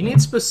bike. You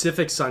need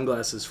specific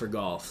sunglasses for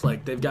golf.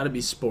 Like, they've got to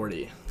be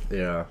sporty.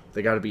 Yeah,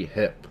 they got to be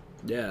hip.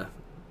 Yeah,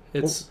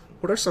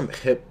 what are some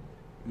hip?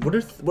 What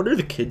are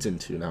the kids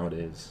into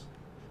nowadays?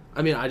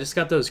 I mean, I just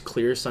got those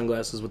clear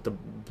sunglasses with the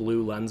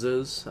blue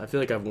lenses. I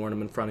feel like I've worn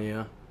them in front of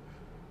you.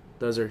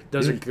 Those are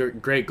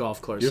great golf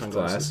course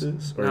sunglasses.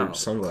 Glasses or no,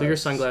 sunglasses? Clear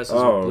sunglasses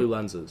with blue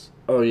lenses.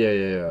 Oh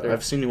yeah.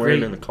 I've seen you wearing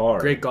them in the car.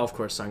 Great golf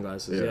course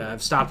sunglasses. Yeah,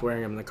 I've stopped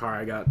wearing them in the car.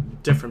 I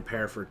got different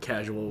pair for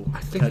casual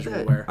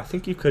wear. I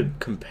think you could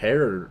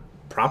compare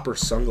proper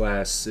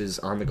sunglasses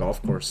on the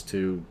golf course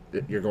to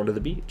you're going to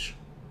the beach.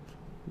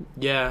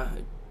 Yeah,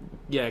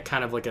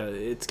 kind of like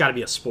it's got to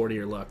be a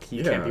sportier look.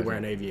 You can't be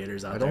wearing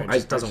aviators out there. It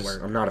just doesn't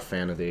work. I'm not a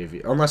fan of the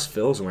aviator unless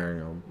Phil's wearing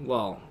them.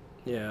 Well,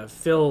 yeah,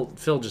 Phil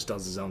just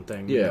does his own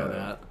thing. You know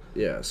that.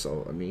 Yeah,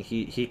 so I mean,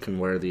 he can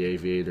wear the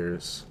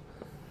aviators.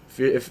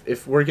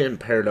 If we're getting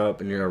paired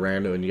up and you're a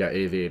rando and you got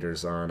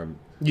aviators on,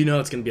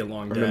 it's gonna be a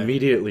long day. I'm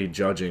immediately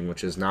judging,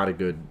 which is not a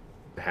good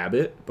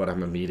habit, but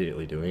I'm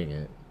immediately doing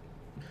it.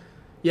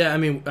 Yeah, I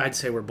mean, I'd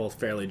say we're both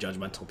fairly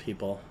judgmental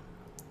people.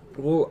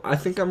 Well, I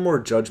think I'm more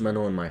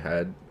judgmental in my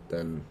head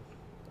than...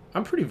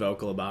 I'm pretty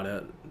vocal about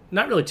it.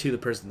 Not really to the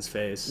person's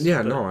face.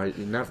 Yeah, no, I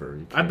never.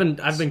 I've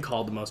been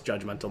called the most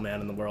judgmental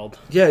man in the world.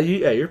 Yeah,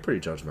 you're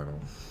pretty judgmental.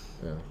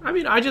 Yeah. I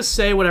mean, I just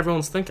say what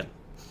everyone's thinking.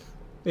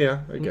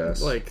 Yeah, I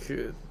guess. Like,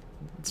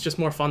 it's just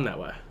more fun that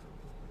way.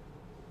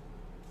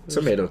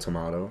 Tomato.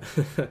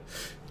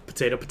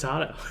 Potato.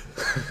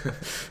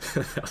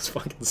 That was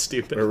fucking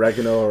stupid.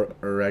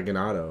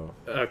 Oregano.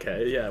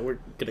 Okay, yeah, we're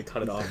gonna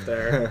cut it off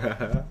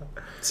there.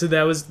 So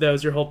that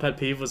was your whole pet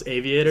peeve was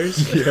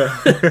aviators? Yeah.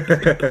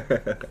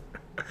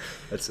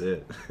 That's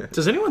it.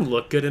 Does anyone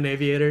look good in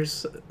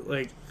aviators?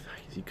 Like,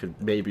 you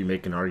could maybe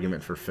make an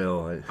argument for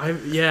Phil.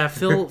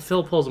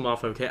 Phil pulls them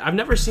off okay. I've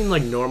never seen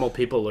like normal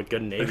people look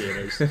good in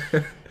aviators.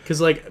 Because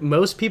like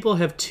most people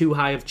have too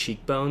high of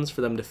cheekbones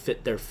for them to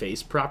fit their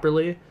face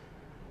properly.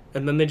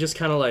 And then they just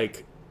kind of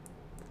like,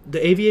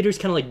 the aviators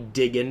kind of like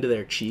dig into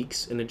their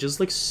cheeks, and it just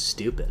looks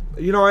stupid.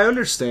 I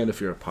understand if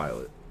you're a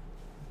pilot.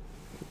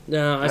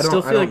 No, I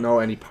don't know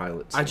any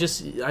pilots. I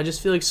just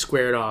feel like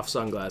squared off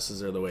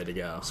sunglasses are the way to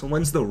go. So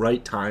when's the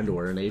right time to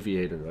wear an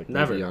aviator? Like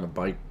never. Maybe on a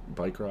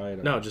bike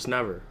ride? No, just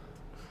never.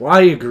 Well,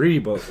 I agree,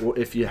 but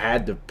if you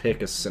had to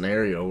pick a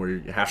scenario where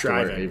you have to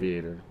wear an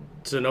aviator.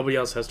 So nobody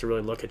else has to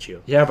really look at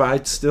you. Yeah,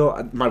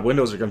 but my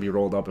windows are going to be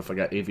rolled up if I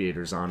got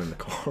aviators on in the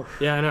car.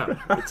 Yeah, I know.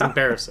 It's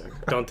embarrassing.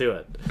 Don't do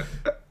it.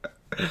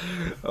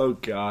 Oh,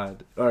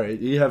 God. All right,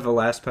 do you have a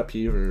last pet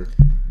peeve? Or...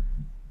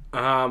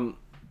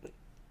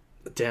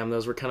 Damn,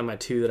 those were kind of my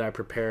 2 that I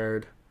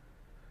prepared.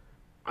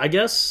 I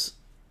guess...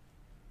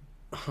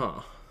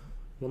 Well,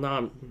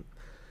 now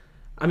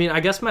I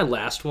guess my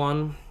last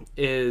one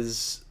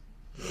is...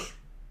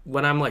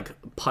 When I'm, like,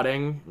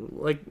 putting...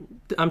 Like,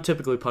 I'm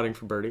typically putting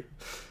for birdie.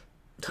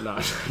 No,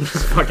 I'm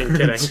just fucking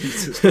kidding.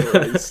 Jesus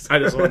Christ. I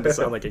just wanted to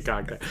sound like a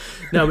cockney.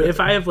 No, but if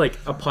I have, like,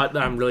 a putt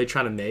that I'm really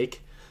trying to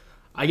make,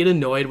 I get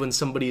annoyed when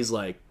somebody's,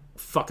 like,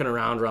 fucking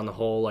around the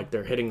hole. Like,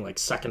 they're hitting, like,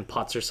 second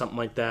putts or something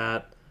like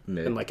that.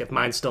 And, like, if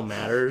mine still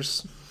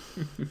matters.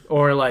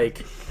 Or,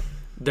 like,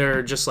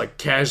 they're just, like,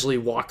 casually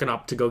walking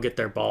up to go get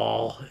their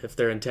ball if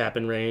they're in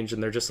tap-in range,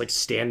 and they're just, like,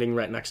 standing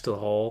right next to the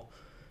hole.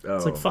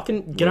 It's like,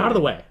 fucking get out of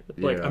the way.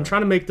 Like, I'm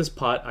trying to make this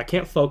putt. I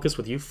can't focus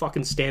with you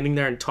fucking standing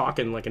there and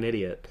talking like an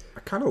idiot.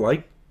 I kind of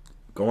like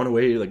going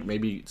away, like,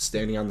 maybe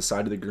standing on the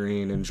side of the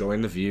green,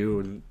 enjoying the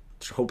view, and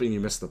hoping you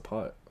miss the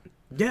putt.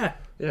 Yeah.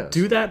 Yeah.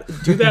 Do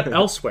that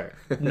elsewhere,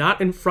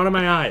 not in front of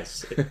my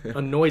eyes. It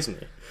annoys me.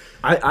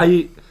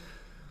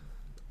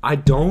 I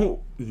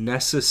don't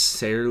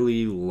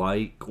necessarily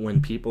like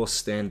when people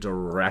stand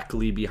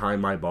directly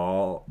behind my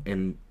ball,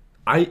 and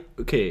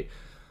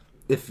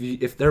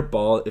if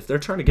they're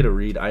trying to get a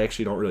read, I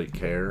actually don't really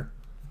care.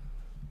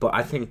 But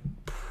I think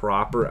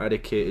proper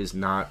etiquette is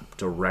not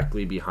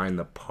directly behind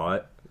the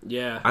putt.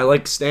 Yeah. I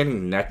like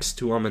standing next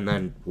to them and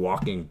then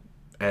walking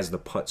as the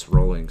putt's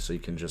rolling so you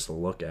can just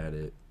look at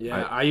it.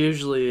 Yeah, I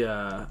usually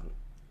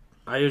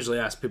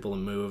ask people to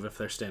move if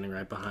they're standing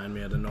right behind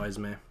me. It annoys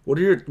me. What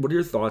are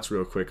your thoughts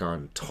real quick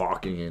on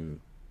talking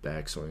in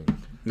backswing?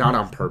 Not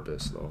on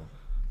purpose though.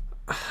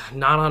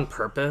 Not on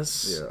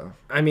purpose. Yeah.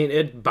 I mean,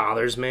 it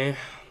bothers me.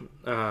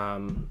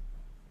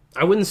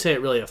 I wouldn't say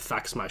it really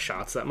affects my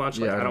shots that much.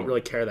 Like, I don't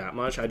really care that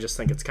much. I just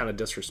think it's kind of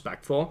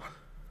disrespectful.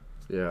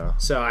 Yeah.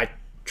 So I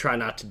try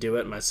not to do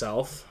it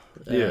myself.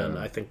 And Yeah.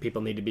 I think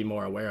people need to be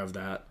more aware of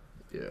that.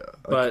 Yeah.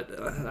 But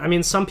I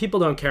mean, some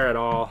people don't care at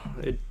all.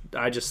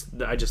 I just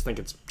think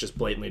it's just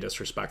blatantly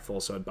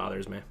disrespectful, so it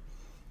bothers me.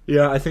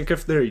 Yeah, I think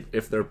if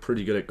they're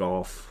pretty good at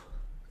golf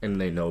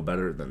and they know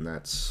better, then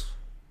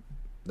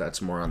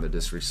that's more on the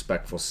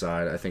disrespectful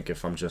side. I think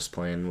if I'm just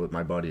playing with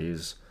my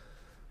buddies,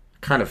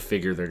 kind of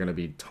figure they're going to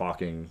be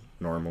talking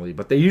normally,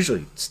 but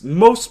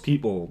most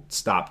people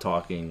stop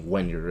talking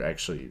when you're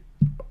actually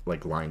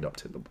like lined up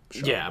to the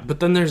shot. Yeah, but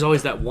then there's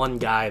always that one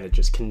guy that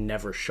just can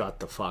never shut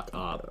the fuck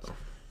up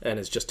and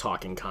is just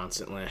talking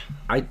constantly.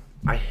 I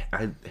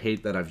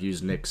hate that I've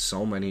used Nick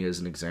so many as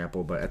an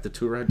example, but at the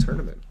Tour Red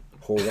tournament,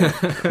 hole one.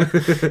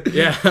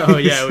 Yeah, oh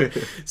yeah.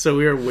 So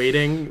we were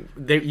waiting.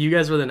 You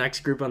guys were the next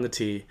group on the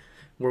tee.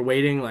 We're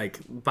waiting like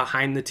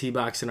behind the tee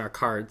box in our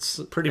carts.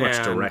 Pretty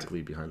much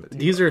directly behind the tee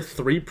These are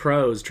 3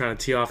 pros trying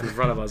to tee off in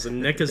front of us,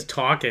 and Nick is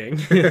talking.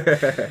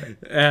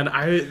 And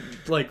I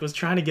was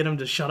trying to get him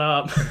to shut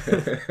up.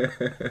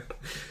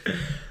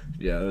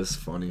 Yeah, that was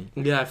funny.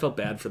 Yeah, I felt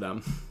bad for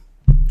them.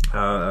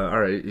 All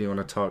right, you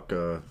want to talk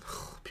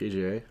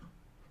PGA?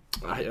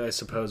 I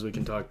suppose we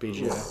can talk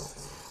PGA.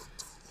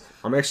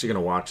 I'm actually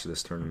gonna watch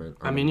this tournament.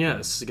 I mean, yeah,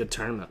 this is a good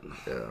tournament.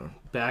 Yeah.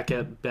 Back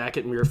at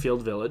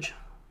Muirfield Village.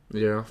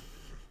 Yeah.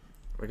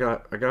 I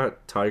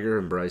got Tiger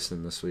and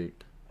Bryson this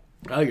week.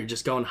 Oh, you're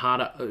just going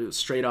hot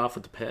straight off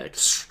with the picks.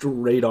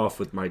 Straight off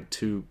with my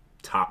 2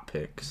 top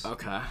picks.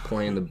 Okay.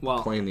 Playing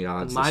the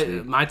odds this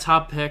week. My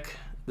top pick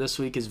this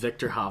week is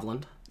Victor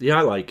Hovland. Yeah,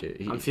 I like it.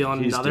 I'm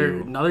feeling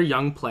another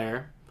young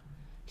player.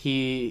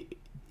 He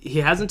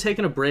hasn't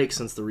taken a break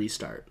since the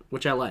restart,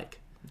 which I like.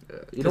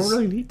 You don't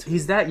really need to.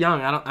 He's that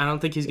young. I don't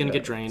think he's going to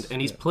get drained, and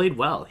he's played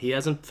well. He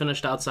hasn't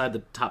finished outside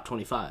the top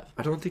 25.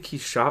 I don't think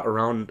he's shot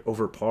around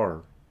over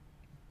par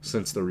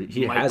since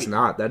he has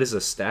not. That is a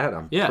stat.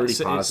 I'm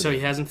pretty positive. So he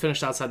hasn't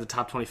finished outside the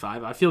top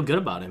 25. I feel good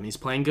about him. He's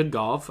playing good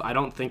golf. I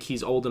don't think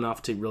he's old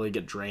enough to really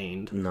get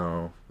drained.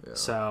 No. Yeah.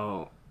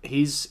 So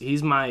he's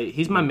my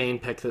main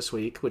pick this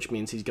week, which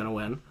means he's going to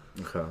win.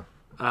 Okay.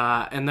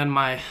 And then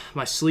my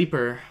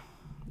sleeper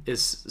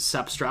is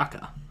Sepp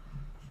Straka.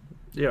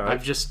 Yeah,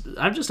 I've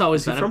just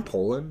always been from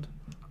Poland.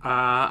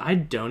 I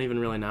don't even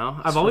really know.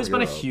 I've always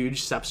been a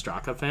huge Sepp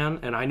Straka fan,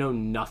 and I know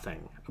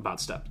nothing about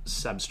Sepp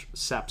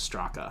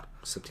Straka.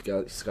 Except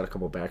he's got a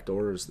couple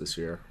backdoors this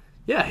year.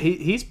 Yeah,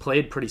 he's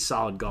played pretty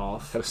solid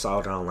golf. Had a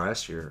solid round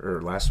last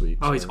week.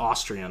 Oh, he's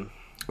Austrian.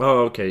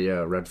 Oh, okay, yeah,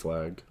 red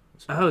flag.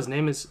 Oh, his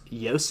name is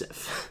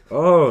Josef.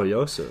 Oh,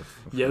 Josef.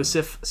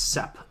 Josef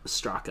Sepp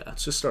Straka.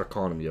 Let's just start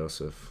calling him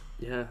Josef.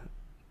 Yeah,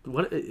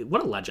 what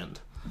a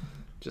legend.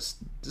 Just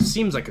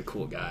seems like a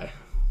cool guy.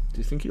 Do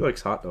you think he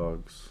likes hot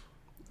dogs?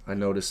 I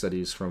noticed that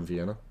he's from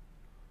Vienna.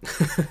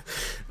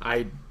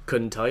 I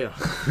couldn't tell you.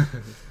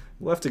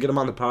 We'll have to get him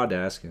on the pod to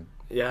ask him.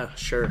 Yeah,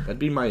 sure. That'd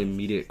be my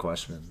immediate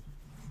question.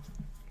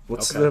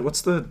 What's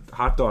the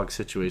hot dog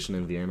situation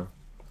in Vienna?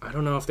 I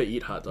don't know if they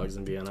eat hot dogs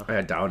in Vienna.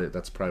 I doubt it.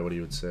 That's probably what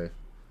he would say.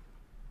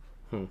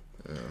 Yeah.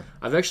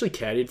 I've actually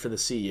caddied for the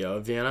CEO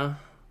of Vienna,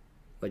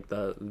 like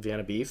the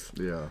Vienna Beef.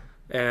 Yeah.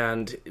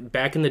 And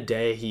back in the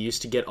day, he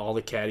used to get all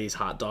the caddies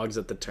hot dogs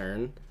at the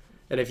turn.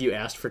 And if you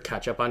asked for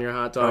ketchup on your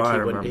hot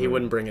dog, he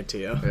wouldn't bring it to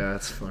you. Yeah,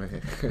 that's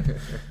funny.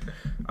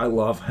 I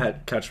love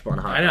ketchup on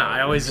hot dogs. I know.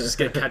 I always just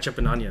get ketchup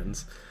and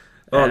onions.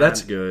 Oh,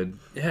 that's good.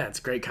 Yeah, it's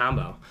a great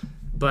combo.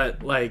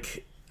 But,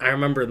 I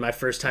remember my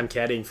first time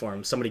caddying for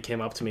him, somebody came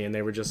up to me and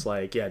they were just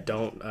like, yeah,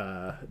 don't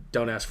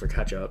ask for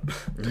ketchup.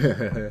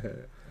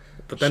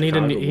 But then he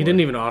didn't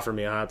even offer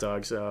me a hot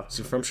dog, so. Is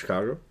he from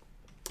Chicago?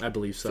 I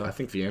believe so. I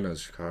think Vienna is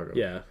Chicago.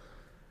 Yeah.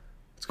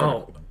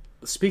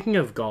 Speaking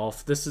of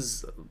golf, this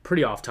is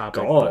pretty off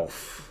topic.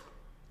 Golf.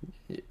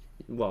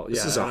 Well, yeah.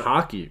 This is a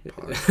hockey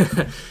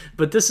podcast.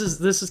 But this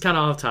is kind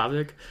of off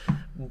topic.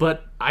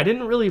 But I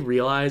didn't really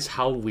realize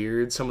how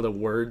weird some of the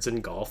words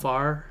in golf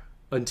are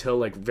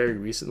until very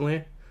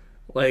recently.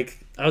 I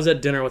was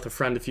at dinner with a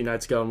friend a few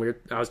nights ago, and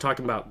I was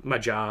talking about my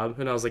job,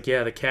 and I was like,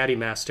 yeah, the caddy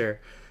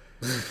master.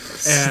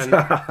 And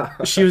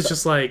she was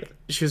just like,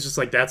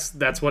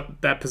 that's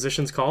what that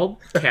position's called,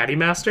 caddy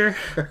master.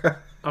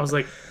 I was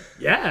like,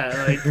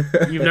 yeah, like,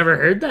 you've never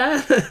heard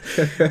that?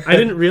 I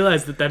didn't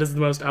realize that is the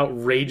most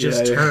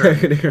outrageous term.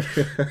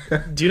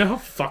 Do you know how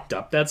fucked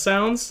up that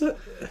sounds? Can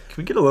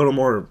we get a little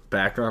more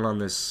background on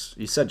this?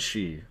 You said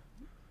she.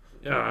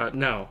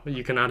 No,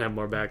 you cannot have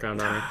more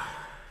background on her.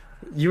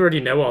 You already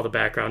know all the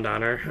background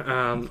on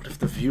her. If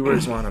the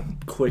viewers want a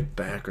quick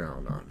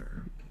background on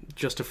her.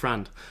 Just a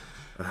friend.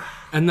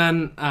 And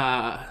then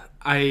my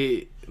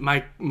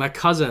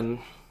cousin,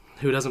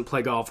 who doesn't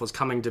play golf, was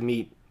coming to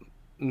meet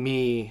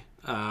me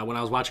when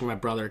I was watching my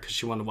brother because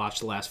she wanted to watch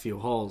the last few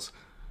holes.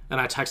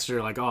 And I texted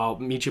her like, "Oh, I'll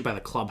meet you by the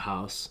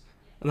clubhouse."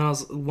 And then I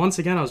was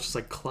just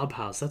like,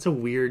 clubhouse? That's a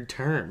weird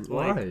term.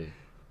 Why? Like,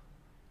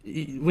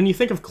 when you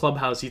think of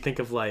clubhouse, you think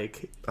of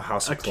like a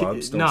house of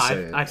clubs.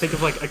 I think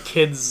of like a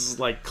kid's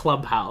like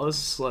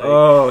clubhouse. Like,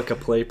 like a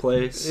play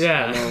place.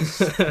 Yeah.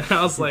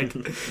 I was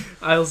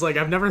like,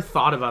 I've never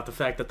thought about the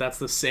fact that that's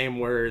the same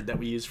word that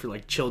we use for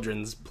like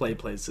children's play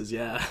places.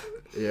 Yeah.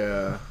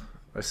 Yeah,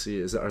 I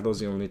see. Are those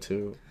the only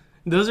two?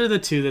 Those are the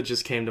two that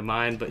just came to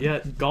mind. But yeah,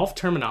 golf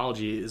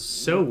terminology is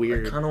so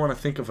weird. I kind of want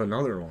to think of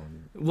another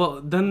one.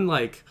 Well, then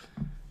like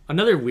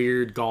another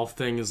weird golf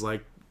thing is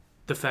like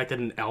the fact that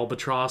an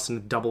albatross and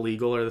a double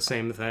eagle are the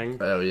same thing.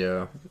 Oh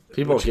yeah,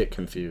 people get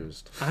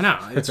confused. I know.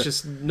 It's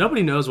just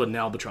nobody knows what an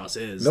albatross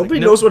is. Nobody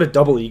knows what a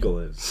double eagle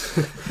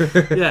is.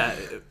 Yeah,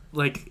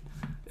 like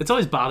it's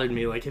always bothered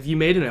me. Like if you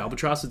made an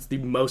albatross, it's the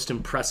most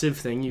impressive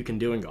thing you can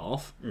do in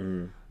golf.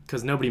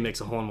 Because nobody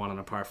makes a hole-in-one on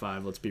a par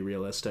 5. Let's be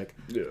realistic.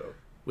 Yeah.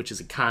 Which is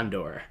a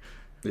condor.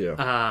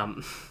 Yeah.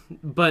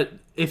 But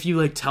if you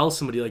like tell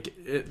somebody like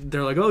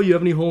they're like, "Oh, you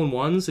have any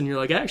hole-in-ones?" and you're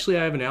like, "Actually,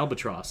 I have an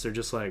albatross." They're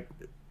just like,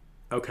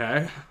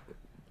 "Okay,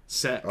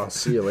 set. I'll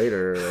see you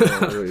later. I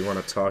don't really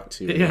want to talk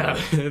to you." Yeah,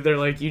 they're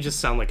like, "You just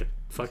sound like a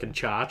fucking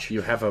chotch."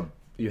 You have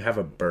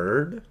a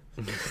bird,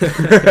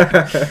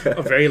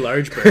 a very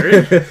large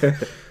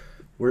bird.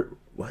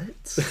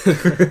 What?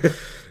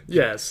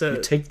 Yeah, so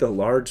you take the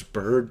large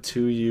bird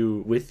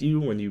with you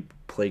when you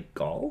play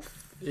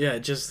golf? Yeah,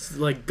 just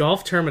like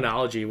golf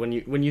terminology.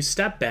 When you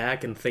step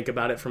back and think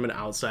about it from an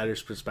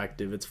outsider's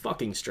perspective, it's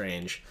fucking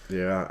strange.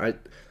 Yeah,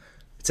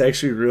 it's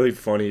actually really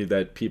funny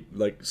that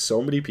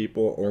so many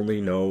people only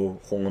know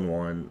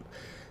hole-in-one.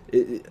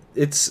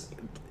 It's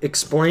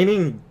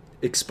explaining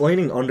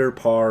under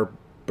par,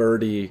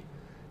 birdie,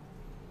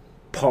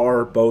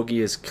 par,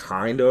 bogey is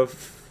kind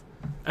of.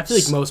 I feel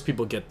like most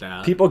people get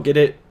that. People get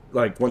it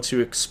like once you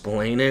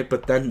explain it,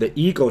 but then the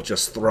eagle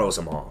just throws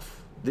them off.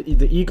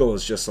 The eagle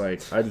is just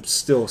like, I'm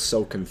still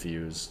so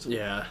confused.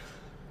 Yeah,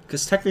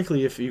 because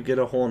technically, if you get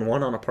a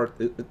hole-in-one on a par,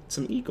 it's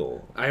an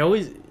eagle. I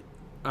always.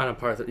 On a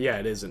par 3, yeah,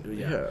 it isn't.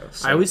 Yeah,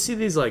 so. I always see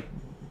these like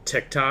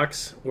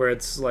TikToks where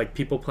it's like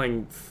people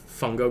playing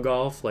fungo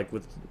golf, like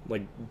with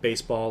like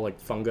baseball,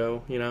 like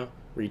fungo, you know,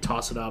 where you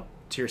toss it up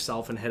to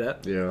yourself and hit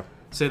it. Yeah.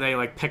 So they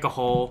like pick a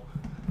hole,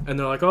 and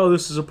they're like, "Oh,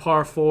 this is a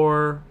par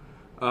 4,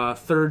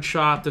 third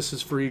shot. This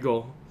is for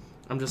eagle."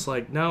 I'm just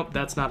like, nope,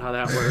 that's not how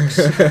that works.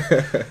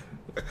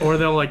 Or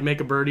they'll like make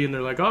a birdie, and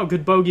they're like, "Oh,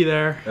 good bogey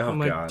there." I'm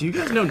like, God. Do you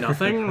guys know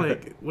nothing?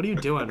 Like, what are you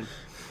doing?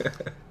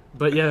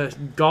 But yeah,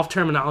 golf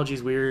terminology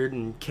is weird,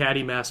 and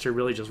Caddy Master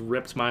really just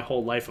ripped my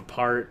whole life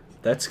apart.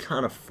 That's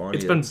kind of funny.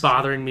 It's been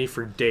bothering me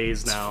for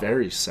days now. It's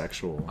very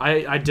sexual.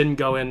 I didn't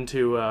go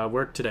into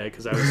work today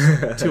because I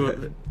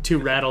was too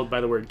rattled by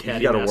the word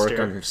Caddy Master. You got to work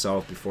on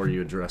yourself before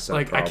you address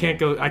that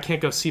problem. I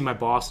can't go see my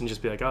boss and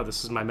just be like, "Oh,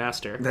 this is my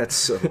master." That's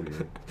so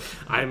weird.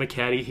 I am a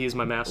caddy. He's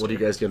my master. What are you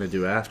guys gonna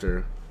do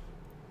after?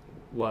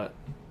 What?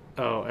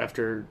 Oh,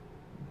 after.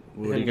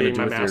 What are you gonna do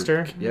my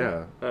master?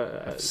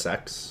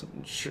 Sex,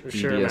 sure,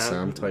 BDSM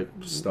man. Type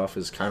stuff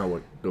is kind of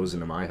what goes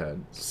into my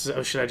head.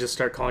 So should I just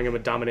start calling him a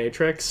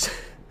dominatrix?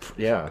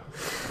 Yeah.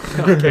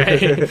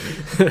 Okay.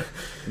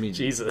 I mean,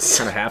 Jesus. You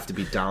kind of have to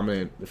be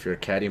dominant if you're a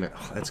caddy man.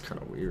 Oh, that's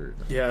kind of weird.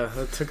 Yeah,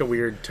 that took a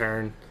weird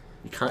turn.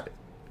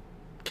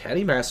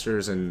 Caddy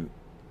masters and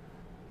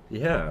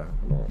yeah,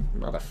 well, I'm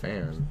not a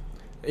fan.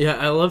 Yeah,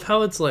 I love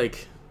how it's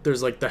like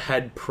there's like the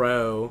head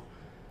pro,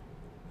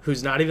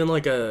 who's not even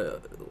like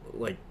a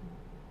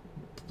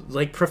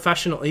like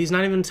professional. He's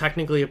not even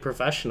technically a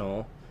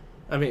professional.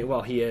 I mean,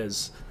 well, he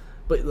is,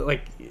 but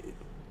like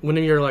when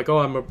you're like, "Oh,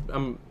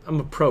 I'm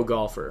a pro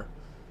golfer,"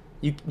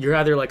 you're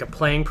either like a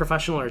playing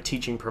professional or a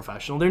teaching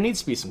professional. There needs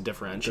to be some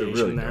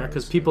differentiation there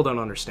because people don't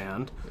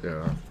understand.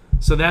 Yeah.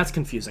 So that's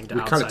confusing to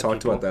outside people. We kind of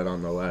talked about that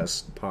on the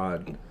last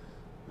pod.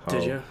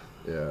 Did you?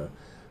 Yeah.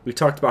 We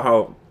talked about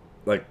how,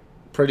 like,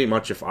 pretty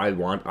much if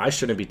I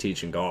shouldn't be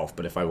teaching golf,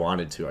 but if I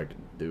wanted to, I could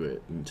do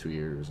it in 2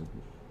 years.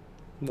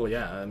 Well,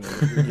 yeah. I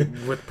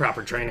mean, with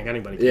proper training,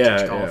 anybody can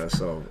teach golf. Yeah,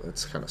 so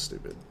it's kind of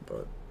stupid,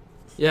 but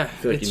yeah, I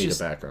feel like you need a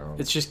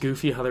background. It's just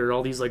goofy how there are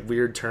all these, like,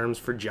 weird terms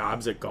for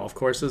jobs at golf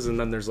courses, and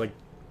then there's, like,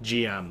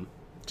 GM,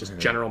 just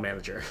general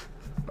manager.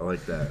 I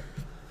like that.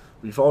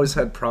 We've always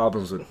had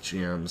problems with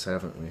GMs,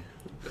 haven't we?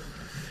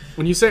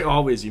 When you say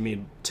always, you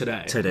mean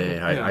today. Today.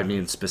 Yeah. I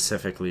mean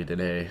specifically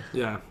today.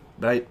 Yeah.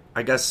 But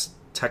I guess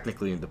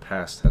technically in the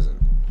past hasn't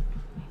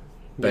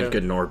been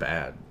good nor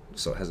bad,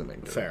 so it hasn't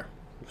been good.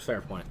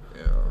 Fair point.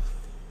 Yeah.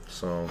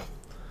 So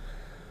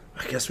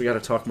I guess we got to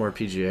talk more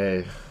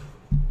PGA.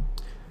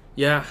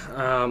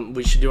 Yeah,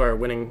 we should do our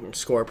winning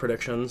score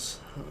predictions.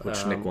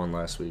 Which Nick won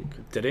last week.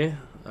 Did he?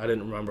 I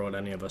didn't remember what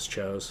any of us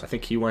chose. I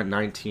think he went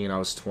 19, I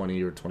was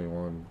 20 or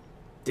 21.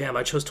 Damn,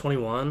 I chose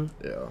 21?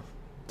 Yeah.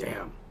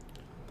 Damn.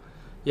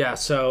 Yeah,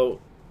 so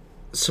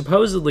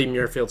supposedly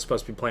Muirfield's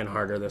supposed to be playing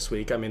harder this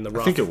week. I mean, the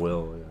rough... I think it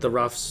will, yeah. The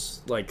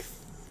rough's like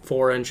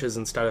 4 inches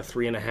instead of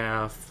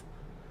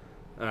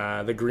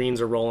 3.5. The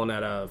greens are rolling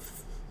at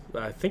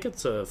I think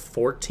it's a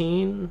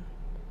 14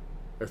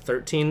 or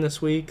 13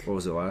 this week. What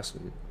was it last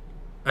week?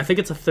 I think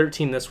it's a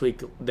 13 this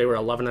week. They were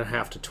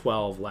 11.5 to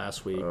 12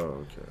 last week.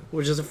 Oh, okay.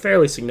 Which is a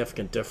fairly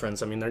significant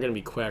difference. I mean, they're going to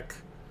be quick.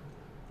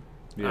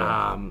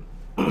 Yeah.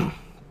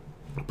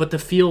 But the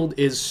field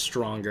is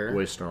stronger.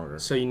 Way stronger.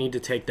 So you need to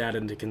take that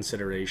into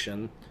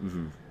consideration.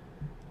 Mm-hmm.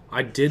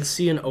 I did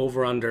see an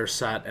over-under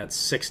set at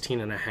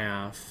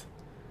 16.5,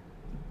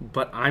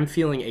 but I'm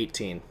feeling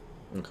 18.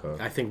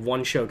 Okay. I think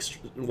one stroke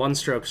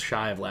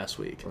shy of last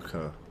week.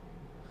 Okay.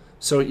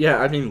 So, yeah,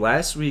 I mean,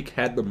 last week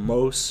had the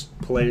most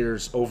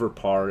players over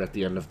par at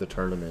the end of the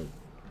tournament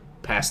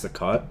past the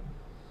cut.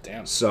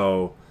 Damn.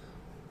 So,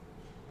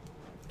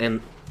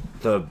 and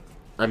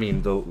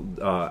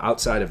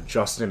outside of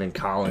Justin and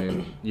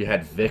Colin, you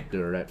had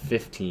Victor at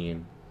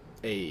 15.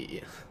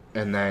 Hey.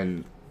 And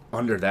then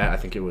under that, I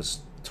think it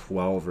was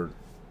 12.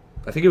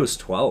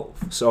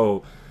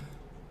 So,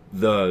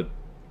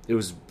 it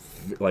was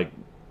like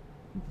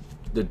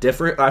the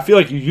different. I feel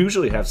like you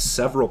usually have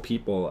several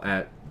people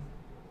at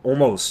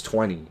almost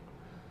 20.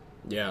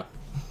 Yeah.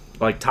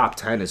 Like top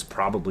 10 is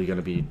probably going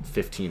to be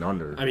 15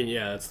 under. I mean,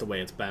 yeah, that's the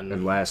way it's been.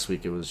 And last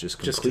week it was just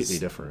completely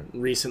different.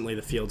 Recently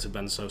the fields have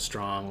been so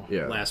strong.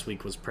 Yeah. Last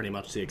week was pretty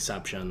much the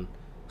exception.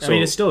 So, I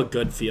mean, it's still a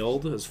good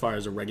field as far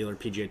as a regular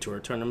PGA Tour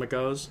tournament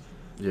goes.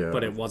 Yeah.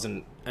 But it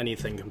wasn't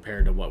anything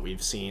compared to what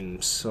we've seen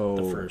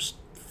the first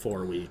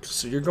 4 weeks.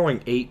 So you're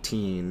going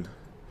 18.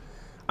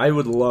 I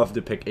would love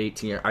to pick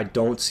 18. I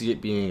don't see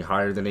it being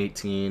higher than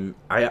 18.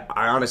 I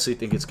honestly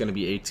think it's going to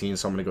be 18,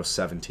 so I'm going to go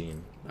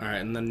 17. All right,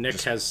 and then Nick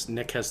has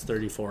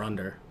 34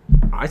 under.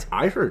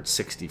 I heard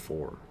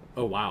 64.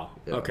 Oh, wow.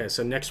 Yeah. Okay,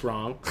 so Nick's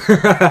wrong.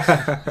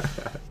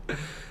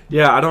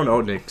 Yeah, I don't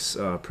know Nick's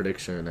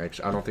prediction.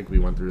 Actually, I don't think we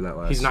went through that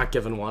last. He's not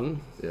given one.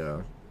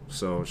 Yeah.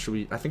 So should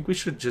we? I think we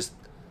should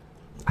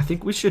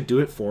do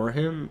it for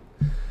him.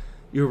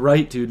 You're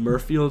right, dude.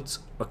 Muirfield's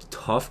a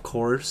tough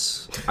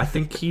course. I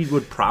think he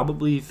would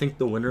probably think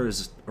the winner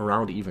is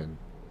around even.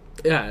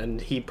 Yeah, and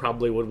he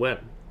probably would win.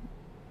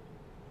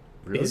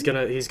 Really?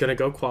 He's gonna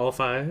go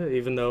qualify,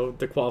 even though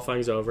the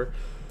qualifying's over.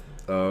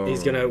 Oh.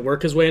 He's gonna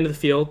work his way into the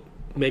field,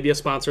 maybe a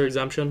sponsor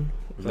exemption,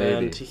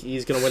 maybe. And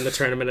he's gonna win the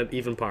tournament at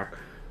even par.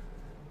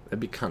 That'd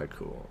be kind of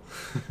cool.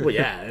 Well,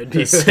 yeah, it'd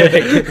be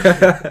sick.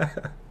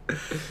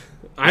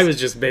 I was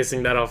just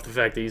basing that off the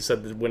fact that you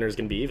said the winner's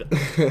gonna be even.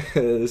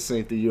 This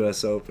ain't the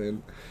U.S.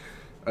 Open.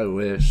 I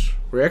wish.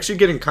 We're actually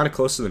getting kind of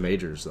close to the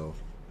majors, though.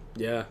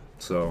 Yeah.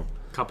 So.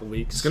 Couple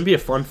weeks. It's gonna be a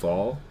fun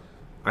fall.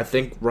 I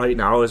think right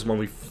now is when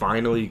we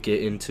finally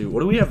get into. What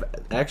do we have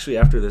actually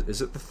after this?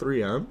 Is it the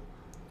 3M?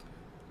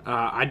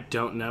 I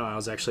don't know. I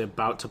was actually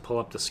about to pull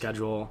up the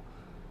schedule.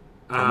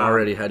 I'm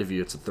already ahead of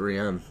you. It's a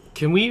 3M.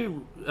 Can we?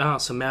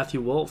 So Matthew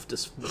Wolff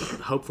just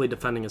hopefully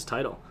defending his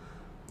title.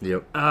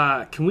 Yep.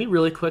 Can we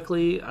really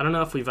quickly? I don't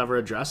know if we've ever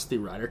addressed the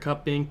Ryder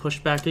Cup being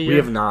pushed back a year. We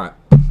have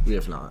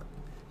not.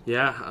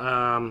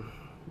 Yeah.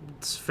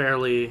 It's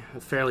fairly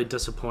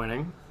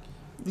disappointing.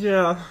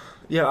 Yeah,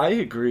 I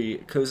agree.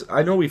 Because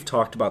I know we've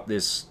talked about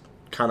this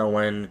kind of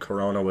when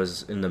Corona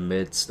was in the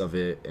midst of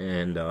it,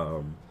 and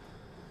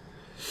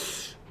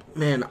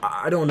man,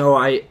 I don't know.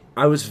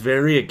 I was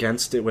very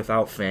against it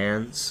without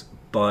fans,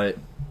 but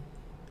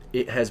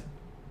it has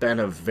been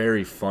a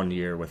very fun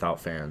year without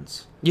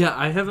fans. Yeah,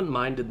 I haven't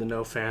minded the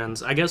no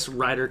fans. I guess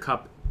Ryder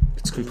Cup,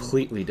 it's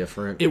completely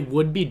different. It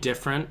would be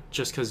different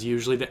just because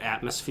usually the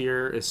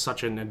atmosphere is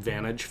such an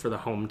advantage for the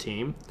home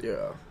team.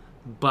 Yeah.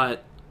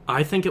 But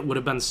I think it would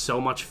have been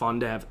so much fun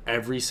to have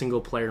every single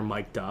player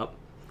mic'd up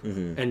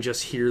and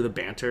just hear the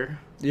banter.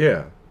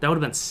 Yeah. That would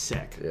have been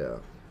sick. Yeah.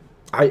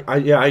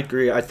 I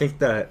agree. I think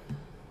that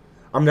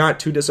I'm not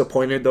too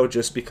disappointed, though,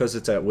 just because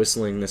it's at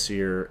Whistling this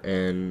year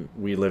and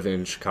we live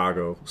in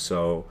Chicago.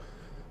 So,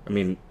 I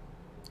mean,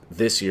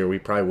 this year we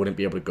probably wouldn't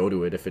be able to go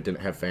to it if it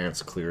didn't have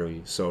fans,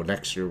 clearly. So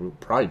next year we'll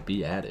probably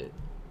be at it.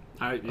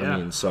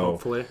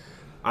 Hopefully.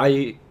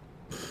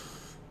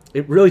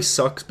 It really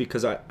sucks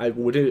because I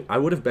would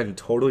have been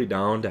totally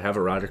down to have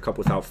a Ryder Cup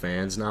without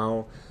fans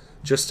now,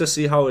 just to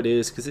see how it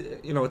is, because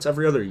it's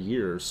every other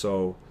year,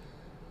 so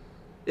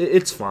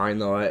it's fine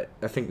though.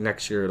 I think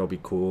next year it'll be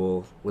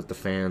cool with the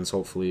fans,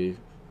 hopefully,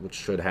 which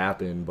should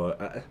happen,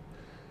 but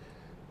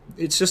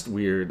it's just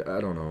weird.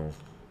 I don't know.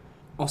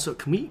 Also,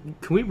 can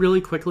we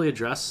really quickly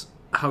address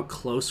how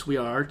close we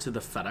are to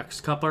the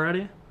FedEx Cup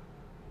already?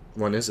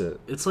 When is it?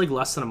 It's like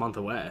less than a month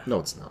away. No,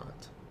 it's not.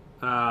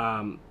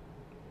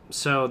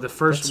 So the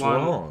first That's one.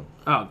 Wrong.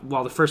 Oh,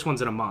 well, the first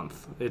one's in a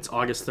month. It's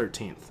August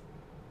 13th.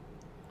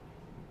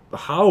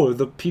 How?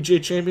 The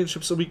PGA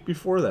Championship's a week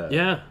before that.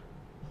 Yeah.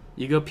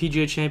 You go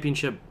PGA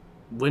Championship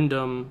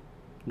Wyndham,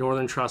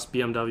 Northern Trust,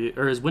 BMW,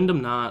 or is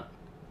Wyndham not?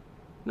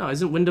 No,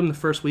 isn't Wyndham the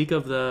first week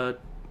of the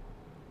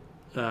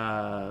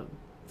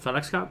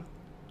FedEx Cup?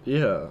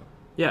 Yeah.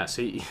 Yeah,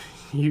 so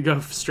you go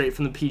straight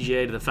from the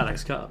PGA to the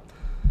FedEx Cup.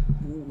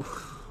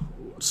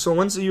 So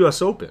when's the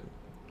U.S. Open?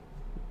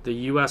 The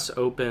U.S.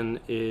 Open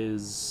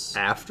is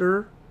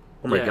After?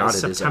 Oh my God,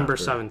 it's it is September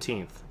after.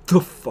 17th.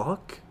 The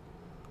fuck?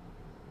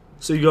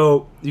 So you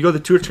go the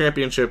Tour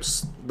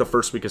Championships the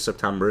first week of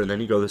September, and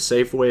then you go the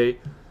Safeway,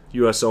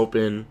 U.S.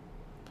 Open.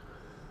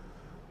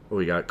 What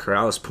we got?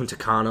 Corrales, Punta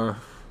Cana,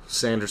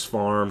 Sanders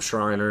Farm,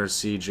 Shriners,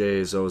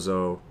 CJ,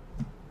 Zozo.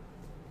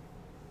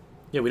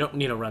 Yeah, we don't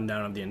need a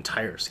rundown of the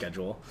entire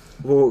schedule.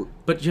 Well,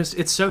 but just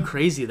it's so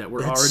crazy that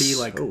we're That's already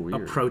so like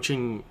weird.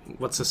 approaching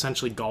what's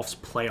essentially golf's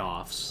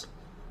playoffs.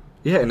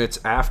 yeah, and it's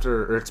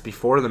it's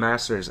before the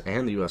Masters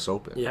and the U.S.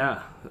 Open.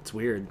 Yeah, that's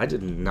weird. I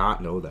did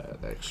not know that,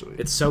 actually.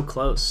 It's so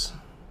close.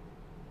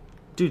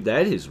 Dude,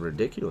 that is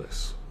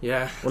ridiculous.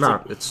 Yeah.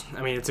 Well,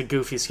 I mean, it's a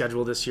goofy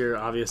schedule this year.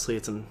 Obviously,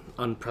 it's an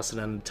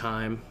unprecedented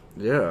time.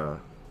 Yeah.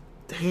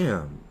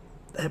 Damn.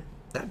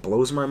 That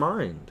blows my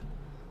mind.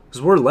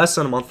 Because we're less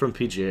than a month from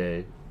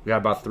PGA. We got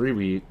about 3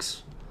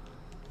 weeks.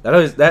 The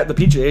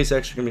PGA is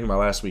actually going to be my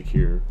last week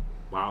here.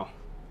 Wow.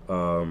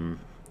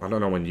 I don't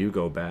know when you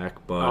go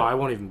back, but... Oh, I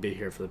won't even be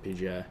here for the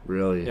PGA.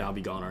 Really? Yeah, I'll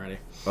be gone already.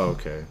 Oh,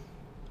 okay.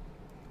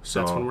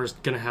 So that's when we're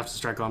going to have to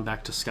start going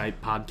back to Skype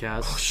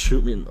podcasts. Oh,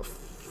 shoot me in the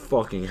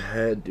fucking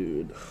head,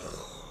 dude.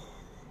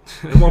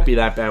 It won't be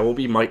that bad. We'll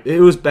be Mike.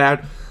 It was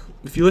bad.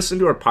 If you listen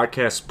to our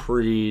podcast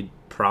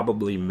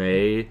probably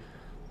May,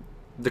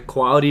 the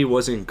quality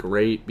wasn't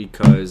great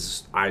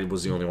because I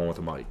was the only one with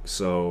a mic.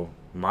 So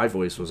my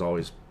voice was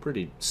always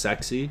pretty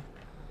sexy,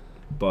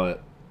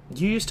 but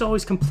you used to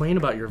always complain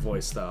about your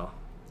voice, though.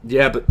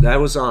 Yeah, but that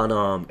was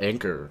on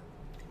Anchor.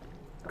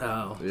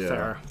 Oh, yeah.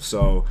 Fair.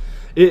 So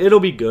it'll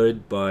be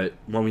good, but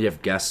when we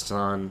have guests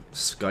on,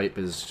 Skype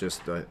is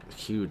just a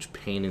huge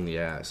pain in the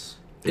ass.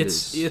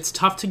 It's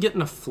tough to get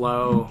in a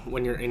flow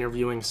when you're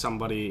interviewing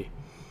somebody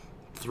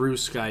through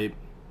Skype,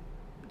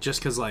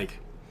 just because,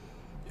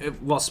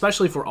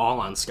 especially if we're all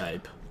on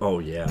Skype. Oh,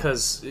 yeah.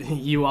 Because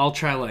you all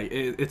try,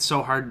 it's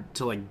so hard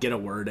to, get a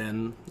word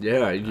in.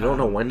 Yeah, you don't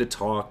know when to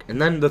talk. And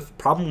then the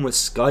problem with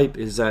Skype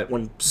is that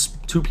when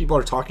two people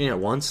are talking at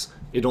once,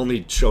 it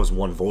only shows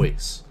one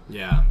voice.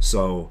 Yeah.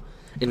 So,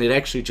 and it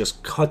actually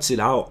just cuts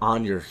it out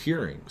on your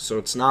hearing. So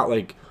it's not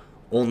like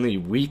only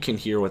we can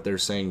hear what they're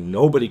saying.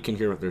 Nobody can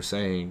hear what they're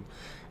saying.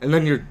 And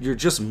then you're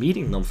just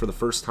meeting them for the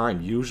first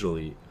time,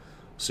 usually.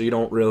 So you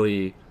don't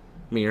really...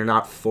 I mean, you're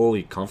not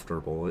fully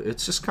comfortable.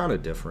 It's just kind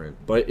of different.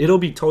 But it'll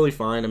be totally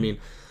fine. I mean,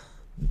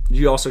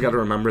 you also got to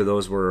remember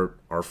those were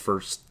our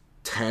first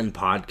 10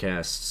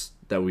 podcasts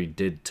that we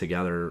did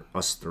together,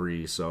 us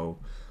three. So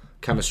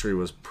chemistry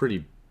was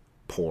pretty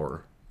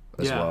poor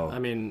as well. Yeah, I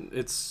mean,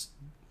 it's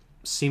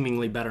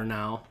seemingly better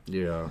now.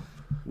 Yeah.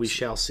 We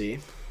shall see.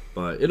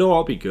 But it'll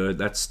all be good.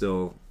 That's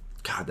still...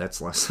 God, that's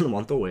less than a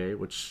month away,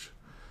 which...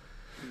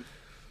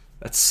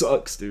 That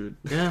sucks, dude.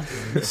 Yeah.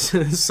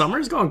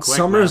 Summer's going quick,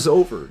 Summer's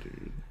over,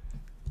 dude.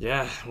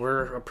 Yeah,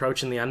 we're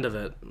approaching the end of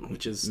it,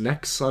 which is...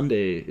 Next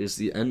Sunday is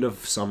the end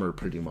of summer,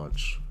 pretty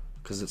much.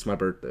 Because it's my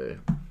birthday.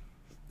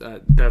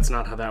 That's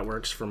not how that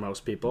works for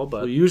most people,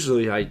 but... Well,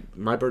 usually,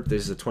 my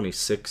birthday's the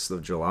 26th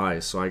of July,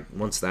 so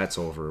once that's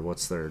over,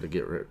 what's there to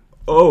get rid...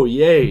 Oh,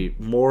 yay!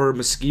 More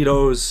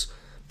mosquitoes,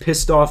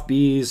 pissed off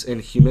bees,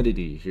 and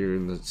humidity here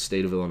in the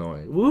state of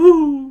Illinois.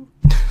 Woo!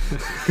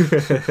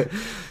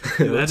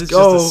 That is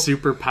just a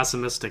super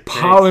pessimistic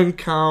take. Pollen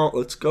count,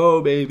 let's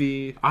go,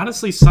 baby.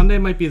 Honestly, Sunday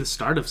might be the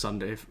start of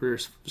summer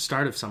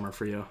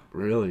for you.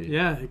 Really?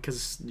 Yeah,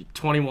 because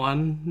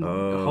 21,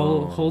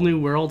 whole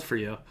new world for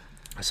you.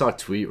 I saw a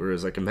tweet where it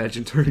was like,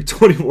 imagine turning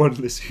 21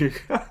 this year.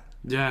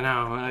 Yeah,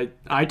 no,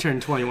 I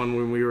turned 21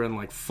 when we were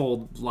in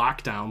full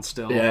lockdown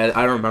still. Yeah,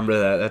 I remember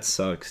that. That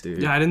sucks,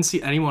 dude. Yeah, I didn't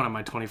see anyone on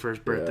my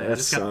 21st birthday. Yeah, I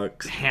just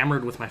got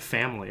hammered with my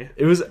family.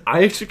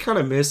 I actually kind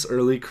of miss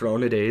early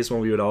Corona days when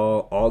we would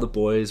all the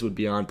boys would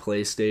be on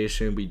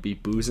PlayStation. We'd be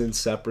boozing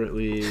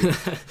separately,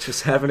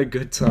 just having a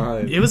good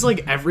time. It was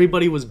like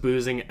everybody was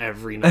boozing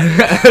every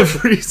night.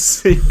 Every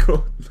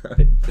single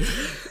night.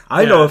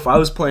 I know if I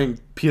was playing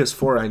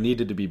PS4, I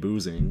needed to be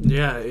boozing.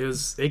 Yeah,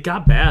 it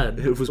got bad.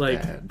 It was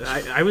bad.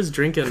 I was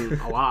drinking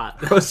a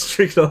lot. I was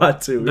drinking a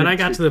lot too. Then I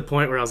got to the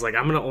point where I was like,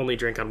 I'm going to only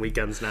drink on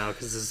weekends now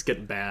because this is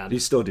getting bad. Do you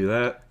still do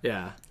that?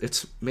 Yeah.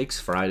 It makes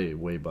Friday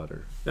way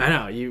better. I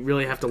know. You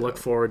really have to look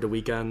forward to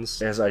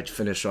weekends. As I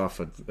finish off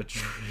a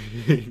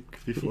drink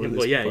before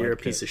this yeah, podcast. you're a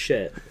piece of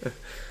shit.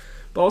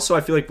 But also,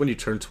 I feel like when you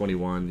turn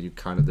 21,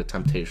 the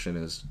temptation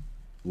is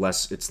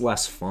less. It's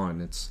less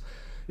fun.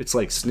 It's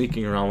like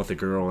sneaking around with a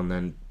girl and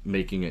then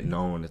making it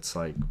known. It's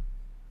like,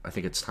 I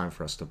think it's time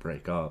for us to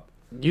break up.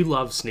 You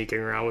love sneaking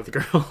around with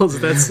girls.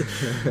 That's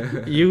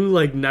you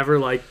never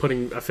like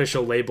putting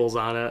official labels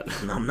on it.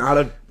 I'm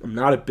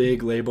not a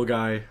big label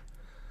guy.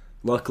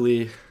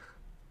 Luckily,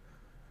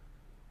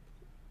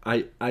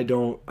 I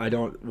don't.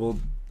 Well,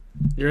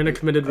 you're in a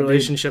committed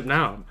relationship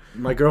now.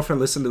 My girlfriend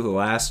listened to the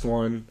last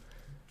one.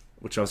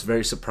 which I was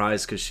very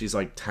surprised because she's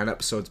like 10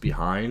 episodes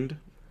behind.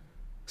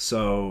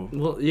 So,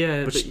 well,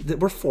 yeah,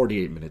 we're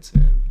 48 minutes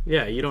in.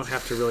 Yeah, you don't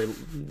have to really,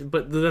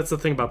 but that's the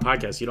thing about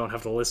podcasts. You don't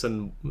have to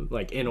listen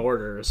like in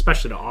order,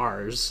 especially to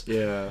ours.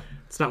 Yeah,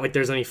 it's not like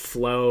there's any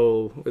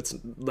flow. It's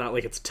not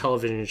like it's a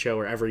television show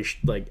where every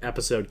like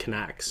episode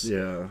connects.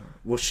 Yeah,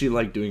 well, she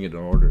liked doing it in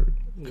order.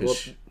 Well,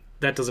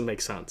 that doesn't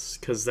make sense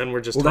because then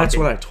we're just. Well, that's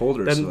what I told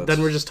her.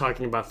 Then we're just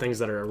talking about things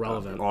that are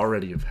irrelevant.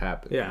 Already have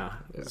happened. Yeah.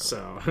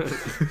 So.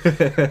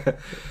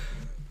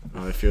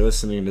 If you're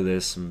listening to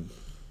this, I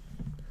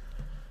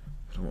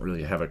don't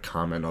really have a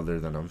comment other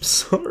than I'm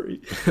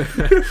sorry.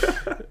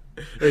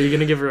 Are you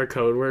gonna give her a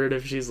code word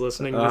if she's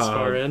listening this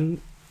far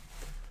in?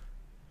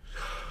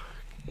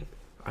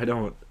 I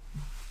don't.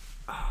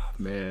 Oh,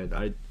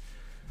 man,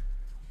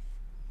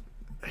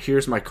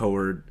 here's my code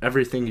word.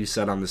 Everything you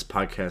said on this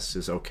podcast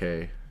is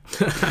okay.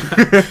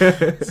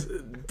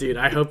 Dude,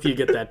 I hope you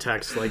get that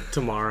text like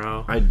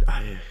tomorrow.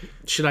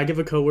 Should I give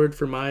a code word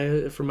for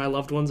my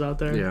loved ones out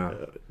there? Yeah.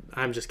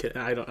 I'm just kidding.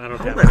 I don't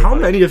have how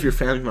many of your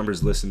family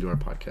members listen to our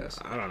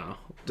podcast? I don't know.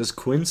 Does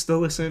Quinn still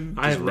listen?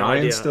 Does I have no Ryan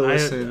idea. still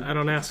listen? I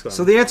don't ask them.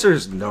 So the answer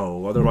is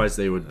no. Otherwise,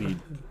 they would be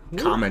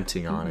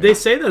commenting on it. They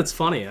say that it's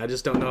funny. I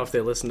just don't know if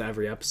they listen to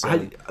every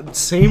episode.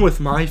 Same with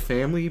my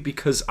family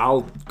because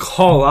I'll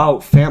call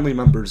out family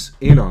members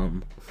in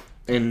them,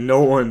 and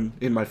no one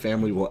in my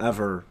family will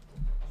ever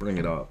bring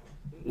it up.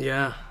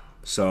 Yeah.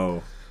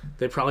 So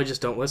they probably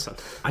just don't listen.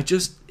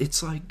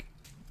 It's like,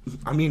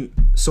 I mean,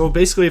 so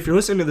basically, if you're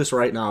listening to this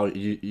right now,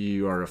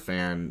 you are a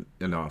fan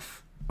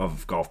enough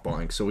of golf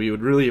balling. So we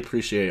would really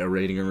appreciate a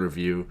rating and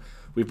review.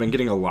 We've been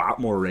getting a lot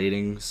more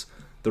ratings.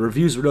 The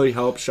reviews really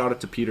help. Shout out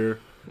to Peter.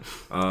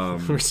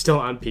 We're still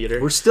on Peter.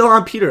 We're still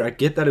on Peter. I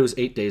get that it was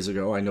 8 days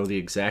ago. I know the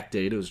exact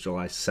date. It was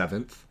July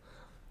 7th.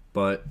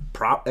 But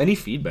any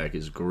feedback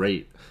is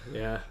great.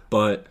 Yeah.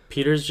 But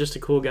Peter's just a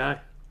cool guy.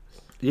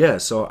 Yeah,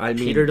 so I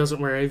mean... Peter doesn't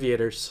wear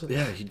aviators.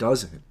 Yeah, he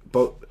doesn't.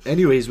 But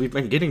anyways, we've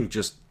been getting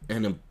just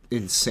an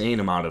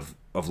insane amount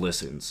of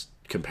listens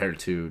compared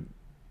to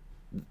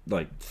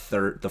like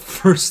the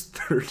first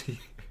 30.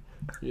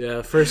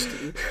 Yeah, first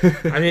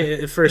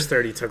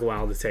 30 took a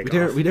while to take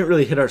off. We didn't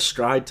really hit our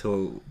stride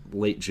till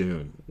late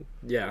June.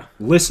 Yeah.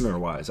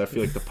 Listener-wise, I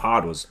feel like the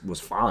pod was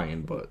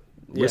fine, but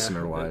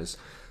listener-wise.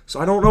 So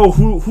I don't know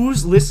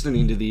who's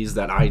listening to these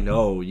that I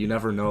know. You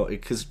never know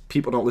because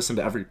people don't listen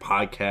to every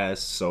podcast,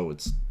 so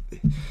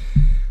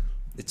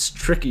it's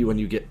tricky when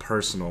you get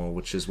personal,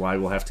 which is why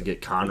we'll have to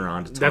get Connor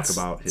on to talk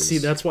about his... See,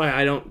 that's why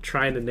I don't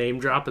try to name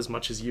drop as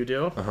much as you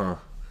do. Uh-huh.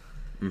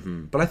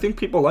 Mm-hmm. But I think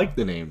people like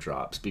the name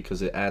drops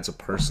because it adds a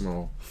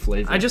personal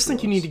flavor. I just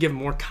think you need to give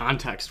more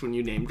context when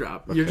you name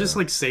drop. Okay. You're just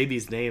like, say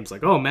these names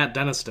like, oh, Matt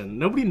Denniston.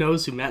 Nobody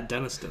knows who Matt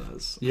Denniston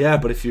is. Yeah,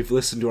 but if you've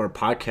listened to our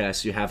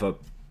podcast, you have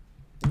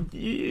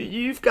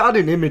you've got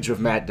an image of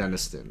Matt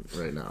Denniston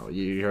right now.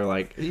 You're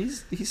like, he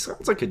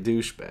sounds like a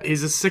douchebag.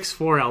 He's a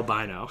 6'4"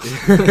 albino.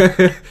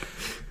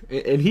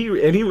 And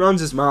he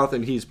runs his mouth,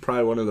 and he's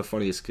probably one of the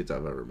funniest kids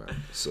I've ever met.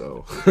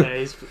 So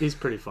yeah, he's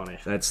pretty funny.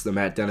 That's the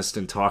Matt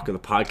Denniston talk of the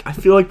podcast. I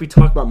feel like we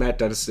talk about Matt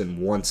Denniston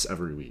once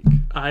every week.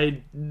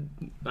 I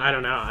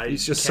don't know.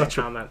 He's just such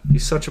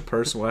a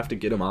person. We'll have to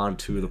get him on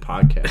to the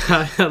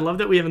podcast. I love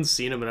that we haven't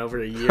seen him in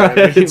over a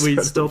year. We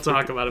still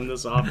talk about him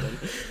this often.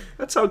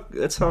 That's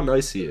how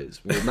nice he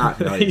is. Well, not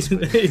nice.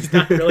 He's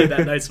not really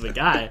that nice of a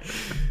guy.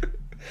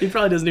 He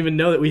probably doesn't even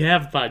know that we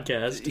have a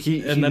podcast.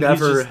 He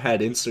never had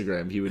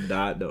Instagram. He would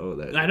not know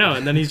that. I know,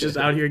 and then he's just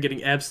out here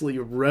getting absolutely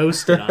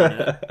roasted on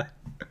it.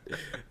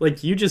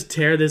 Like, you just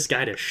tear this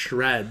guy to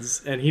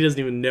shreds, and he doesn't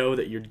even know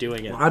that you're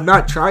doing it. Well, I'm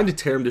not trying to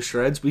tear him to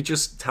shreds. We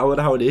just tell it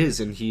how it is,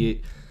 and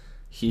he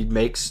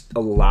makes a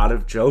lot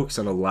of jokes,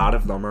 and a lot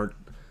of them are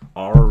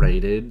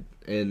R-rated,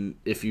 and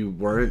if you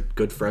weren't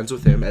good friends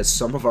with him, as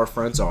some of our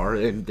friends are,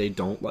 and they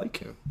don't like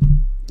him.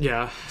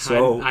 Yeah,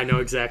 so I know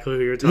exactly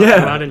who you're talking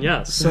about, and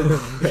yes. So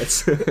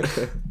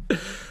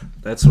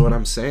that's what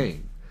I'm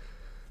saying.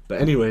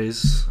 But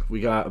anyways, we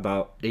got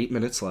about 8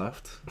 minutes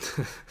left.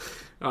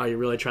 Oh, you're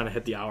really trying to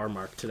hit the hour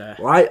mark today.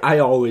 Well, I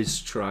always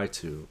try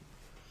to.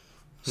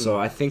 So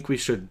I think we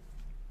should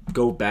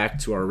go back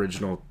to our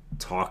original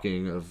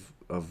talking of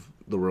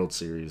the World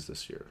Series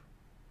this year.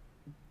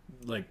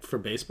 Like, for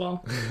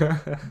baseball?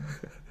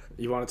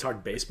 You want to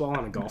talk baseball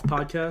on a golf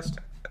podcast?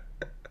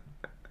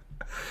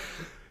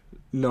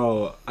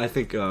 No, I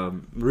think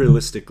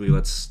realistically,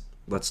 let's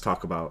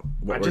talk about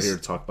what we're here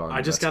to talk about.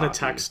 I just got a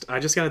text.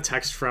 I just got a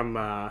text from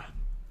one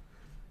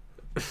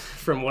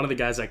of the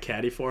guys I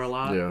caddy for a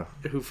lot. Yeah.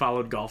 Who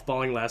followed golf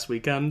balling last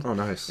weekend. Oh,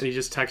 nice. And he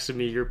just texted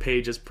me, "Your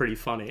page is pretty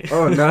funny."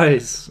 Oh,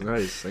 nice,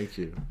 nice. Thank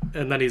you.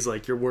 And then he's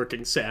like, "You're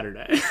working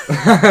Saturday."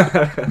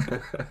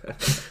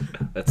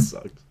 That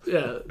sucks.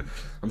 Yeah.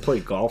 I'm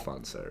playing golf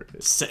on Saturday.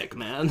 Sick,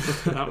 man.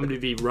 I'm going to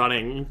be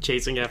running,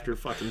 chasing after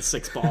fucking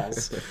 6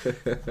 balls.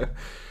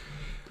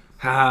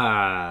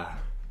 That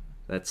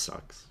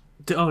sucks.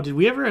 Did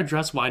we ever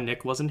address why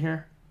Nick wasn't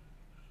here?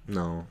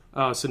 No.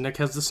 Oh, so Nick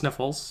has the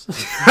sniffles.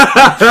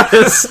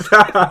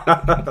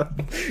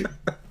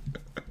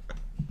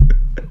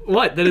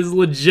 What? That is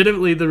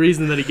legitimately the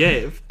reason that he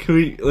gave. Can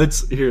we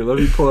let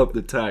me pull up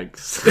the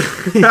text.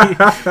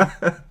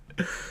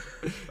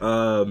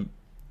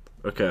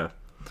 Okay.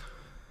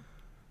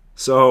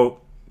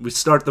 So we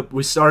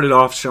started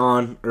off,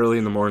 Sean, early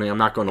in the morning. I'm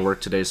not going to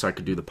work today, so I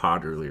could do the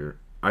pod earlier.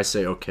 I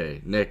say,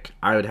 okay, Nick,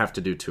 I would have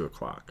to do 2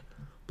 o'clock.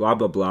 Blah,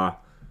 blah, blah.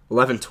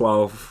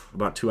 11:12,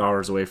 about 2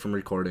 hours away from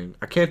recording.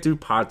 I can't do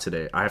pod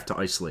today. I have to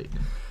isolate.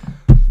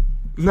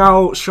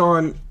 Now,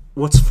 Sean,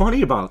 what's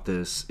funny about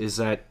this is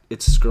that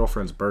it's his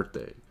girlfriend's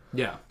birthday.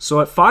 Yeah. So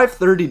at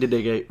 5:30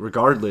 today,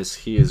 regardless,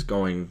 he is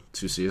going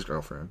to see his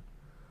girlfriend.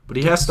 But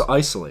he has to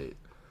isolate.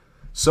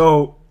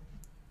 So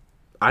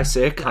I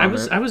say a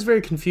comment. I was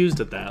very confused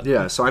at that.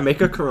 Yeah, so I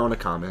make a corona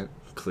comment,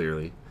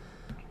 clearly.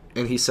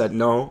 And he said,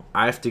 no,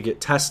 I have to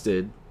get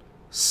tested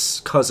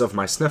because of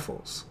my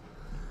sniffles.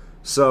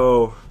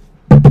 So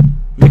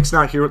Nick's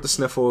not here with the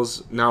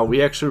sniffles. Now,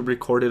 we actually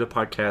recorded a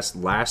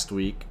podcast last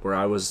week where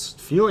I was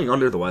feeling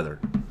under the weather.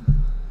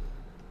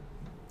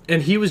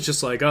 And he was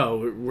just like,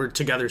 oh, we're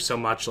together so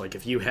much. Like,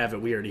 if you have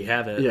it, we already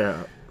have it.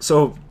 Yeah.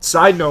 So,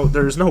 side note,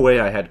 there's no way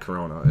I had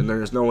corona. And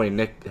there's no way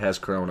Nick has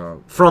corona.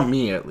 From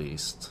me, at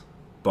least.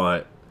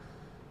 But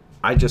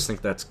I just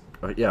think that's,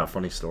 a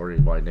funny story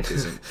why Nick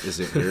isn't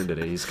here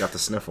today. He's got the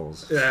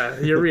sniffles. Yeah,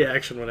 your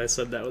reaction when I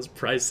said that was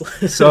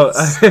priceless. So,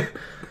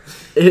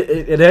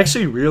 it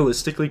actually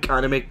realistically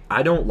kind of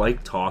I don't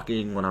like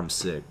talking when I'm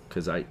sick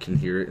because I can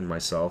hear it in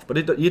myself. But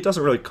it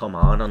doesn't really come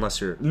on unless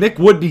you're... Nick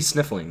would be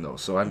sniffling, though.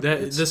 So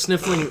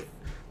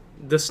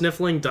the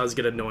sniffling does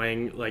get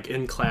annoying, like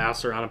in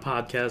class or on a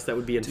podcast. That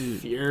would be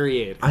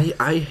infuriating.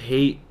 I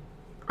hate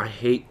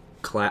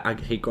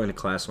going to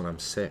class when I'm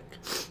sick.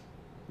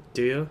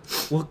 Do you?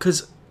 Well,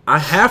 because I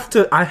have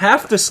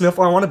to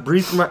sniffle. I want to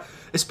breathe through my...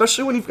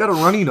 Especially when you've got a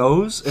runny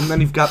nose and then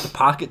you've got the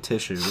pocket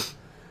tissue.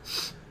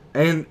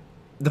 And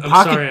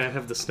sorry, I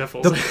have the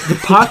sniffles. The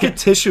pocket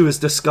tissue is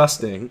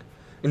disgusting.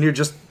 And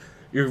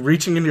you're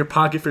reaching in your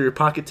pocket for your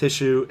pocket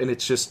tissue and it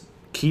just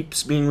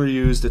keeps being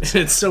reused.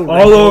 It's so all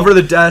wrinkled. over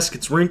the desk.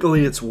 It's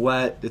wrinkly, it's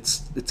wet,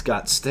 it's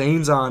got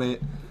stains on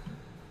it.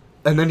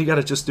 And then you got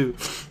to just do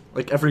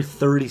like every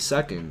 30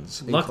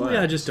 seconds. Luckily,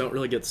 I just don't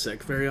really get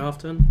sick very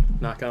often.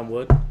 Knock on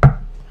wood.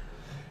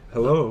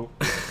 Hello.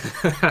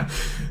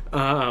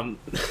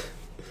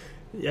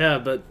 Yeah,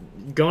 but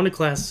going to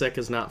class sick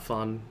is not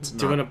fun.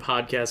 Doing a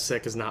podcast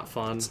sick is not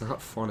fun. It's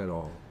not fun at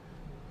all.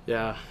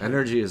 Yeah.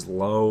 Energy is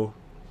low.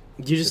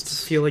 You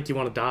just feel like you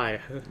want to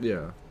die.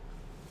 Yeah.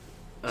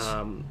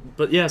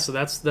 But yeah, so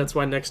that's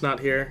why Nick's not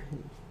here.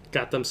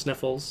 Got them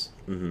sniffles.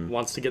 Mm-hmm.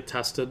 Wants to get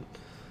tested.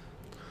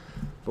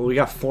 But we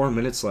got 4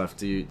 minutes left.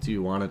 Do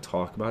you want to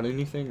talk about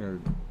anything, or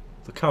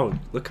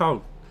look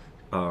how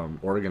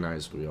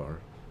organized we are?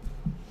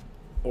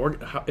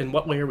 In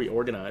what way are we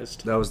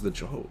organized? That was the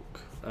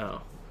joke.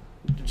 Oh,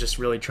 just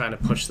really trying to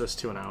push this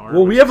to an hour.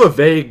 Well, we have a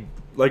vague,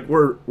 like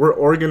we're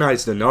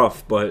organized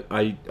enough, but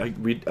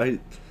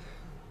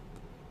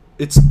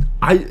it's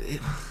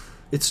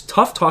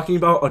tough talking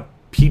about a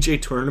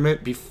PJ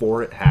tournament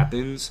before it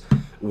happens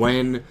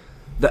when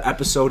the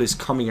episode is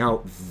coming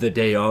out the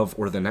day of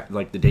or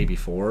the day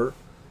before,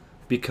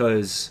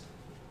 because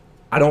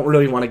I don't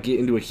really want to get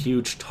into a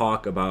huge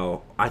talk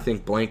about I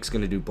think blank's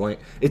going to do blank.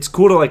 It's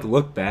cool to like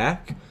look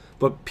back,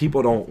 but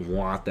people don't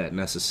want that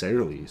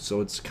necessarily.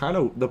 So it's kind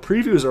of, the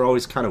previews are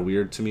always kind of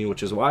weird to me,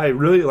 which is why I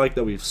really like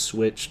that we've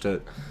switched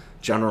to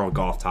general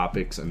golf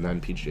topics and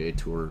then PGA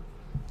Tour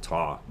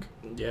talk.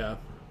 Yeah.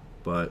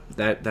 But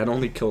that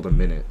only killed a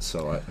minute,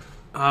 so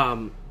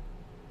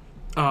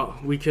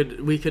we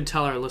could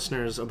tell our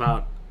listeners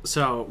about,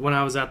 so when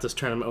I was at this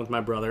tournament with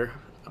my brother,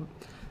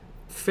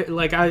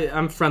 like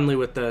I'm friendly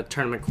with the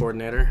tournament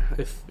coordinator.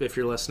 If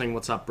you're listening,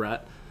 what's up,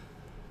 Brett?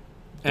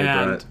 Hey,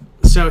 and Brett.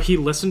 So he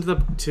listened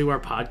to our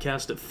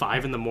podcast at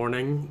 5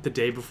 a.m. the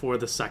day before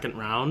the second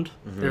round,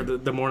 or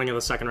the morning of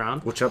the second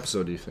round. Which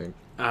episode do you think?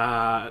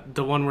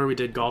 The one where we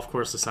did golf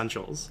course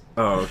essentials.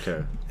 Oh,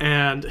 okay.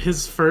 And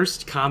his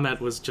first comment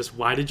was just,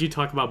 "Why did you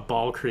talk about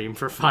ball cream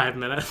for 5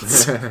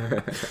 minutes?"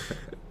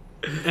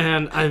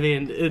 And I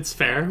mean, it's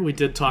fair. We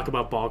did talk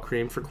about ball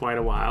cream for quite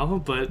a while,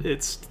 but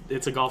it's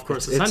a golf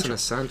course essential. It's an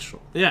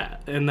essential. Yeah,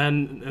 and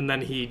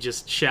then he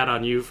just shat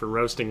on you for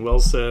roasting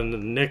Wilson,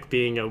 and Nick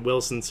being a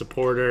Wilson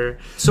supporter.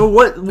 So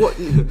what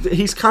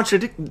he's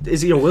contradicting.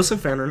 Is he a Wilson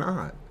fan or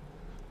not?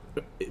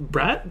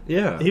 Brett?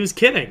 Yeah. He was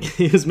kidding.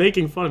 He was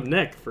making fun of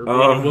Nick for being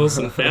a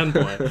Wilson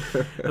fanboy.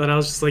 And then I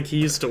was just like, he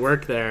used to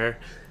work there.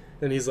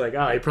 And he's like,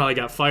 he probably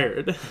got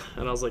fired.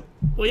 And I was like,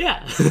 well,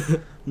 yeah.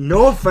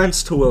 No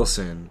offense to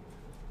Wilson.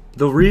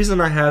 The reason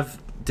I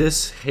have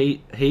this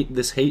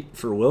hate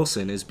for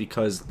Wilson is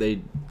because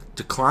they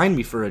declined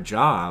me for a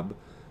job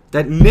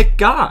that Nick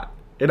got.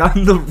 And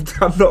I'm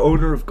the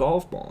owner of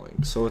Golf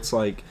Balling. So it's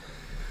like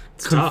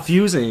it's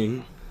confusing.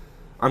 Tough.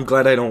 I'm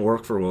glad I don't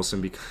work for Wilson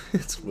because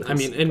it's Wilson. I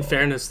mean, in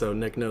fairness, though,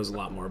 Nick knows a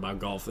lot more about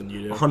golf than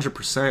you do.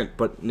 100%,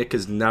 but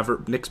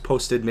Nick's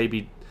posted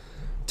maybe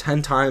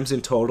 10 times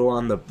in total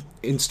on the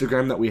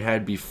Instagram that we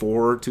had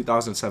before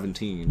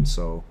 2017,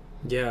 so...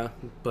 Yeah,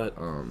 but...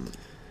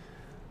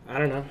 I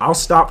don't know. I'll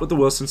stop with the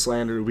Wilson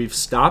slander. We've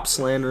stopped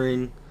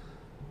slandering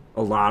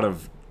a lot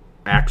of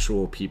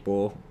actual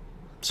people.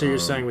 So you're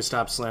saying we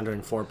stopped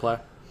slandering foreplay?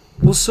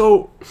 Well,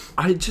 so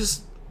I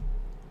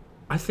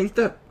think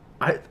that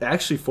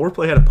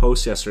Foreplay had a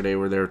post yesterday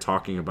where they were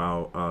talking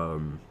about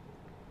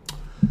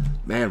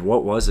man,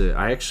 what was it?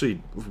 I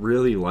actually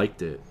really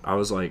liked it. I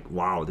was like,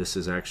 wow, this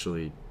is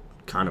actually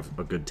kind of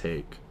a good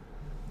take.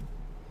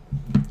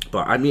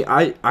 But I mean,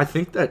 I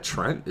think that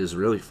Trent is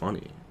really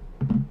funny.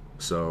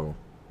 So,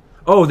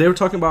 oh, they were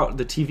talking about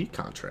the TV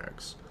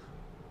contracts.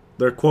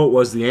 Their quote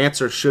was, the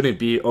answer shouldn't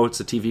be, oh, it's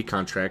the TV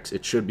contracts.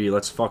 It should be,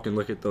 let's fucking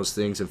look at those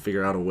things and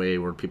figure out a way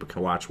where people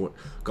can watch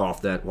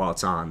golf that while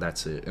it's on.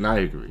 That's it. And I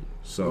agree.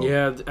 So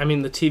yeah, I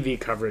mean, the TV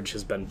coverage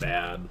has been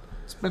bad.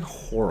 It's been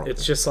horrible.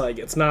 It's just like,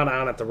 it's not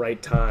on at the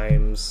right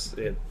times.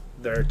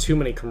 There are too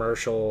many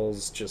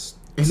commercials. Just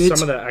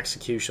some of the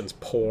execution's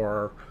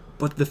poor.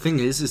 But the thing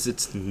is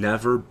it's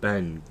never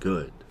been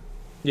good.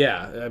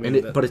 Yeah, I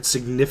mean, but it's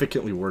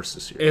significantly worse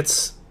this year.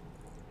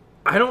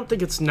 I don't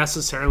think it's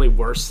necessarily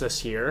worse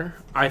this year.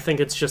 I think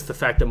it's just the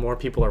fact that more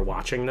people are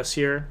watching this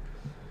year.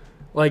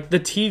 Like,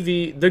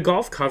 the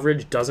golf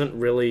coverage doesn't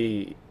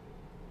really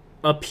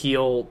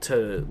appeal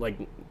to,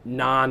 like,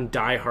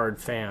 non-diehard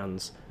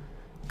fans.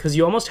 Because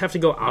you almost have to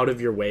go out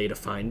of your way to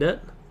find it.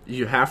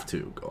 You have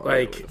to go out of your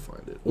way to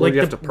find it. Or Like,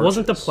 you have to purchase.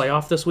 wasn't the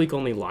playoff this week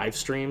only live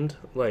streamed?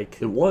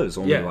 Like, it was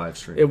only live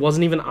streamed. It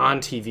wasn't even on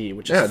TV,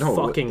 which is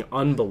fucking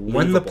unbelievable.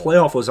 When the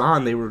playoff was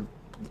on, they were...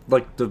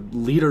 Like, the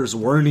leaders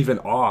weren't even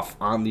off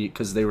on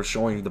because they were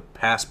showing the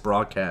past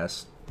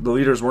broadcast. The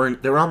leaders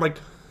weren't... They were on, like...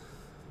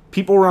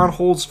 People were on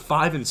holes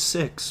 5 and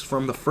 6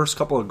 from the first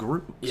couple of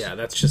groups. Yeah,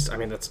 that's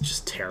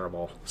just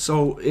terrible.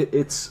 So,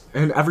 it's...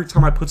 And every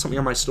time I put something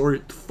on my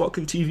story,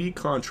 fucking TV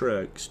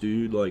contracts,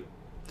 dude. Like,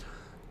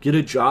 get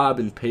a job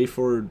and pay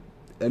for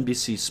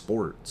NBC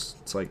Sports.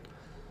 It's like...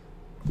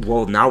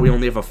 Well, now we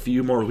only have a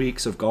few more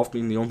weeks of golf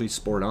being the only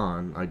sport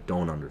on. I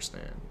don't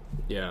understand.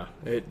 Yeah,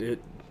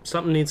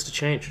 something needs to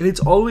change. And it's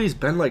always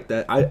been like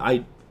that.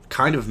 I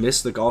kind of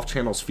miss the Golf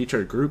Channel's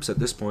featured groups at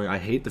this point. I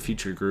hate the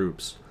featured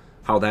groups.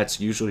 How that's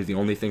usually the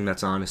only thing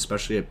that's on,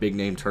 especially at big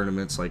name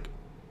tournaments, like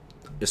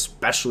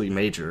especially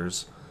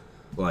majors.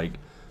 Like,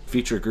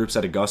 featured groups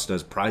at Augusta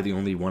is probably the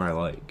only one I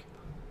like.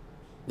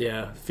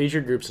 Yeah,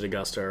 featured groups at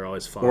Augusta are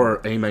always fun.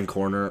 Or Amen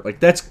Corner.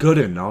 Like, that's good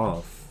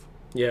enough.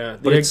 Yeah,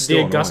 but the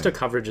Augusta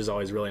coverage is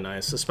always really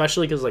nice,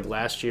 especially because, like,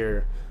 last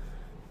year...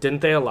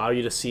 Didn't they allow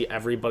you to see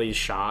everybody's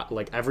shot,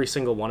 like every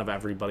single one of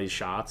everybody's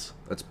shots?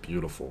 That's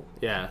beautiful.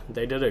 Yeah,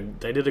 they did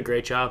a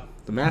great job.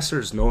 The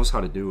Masters knows how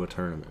to do a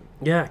tournament.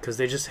 Yeah, because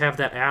they just have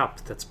that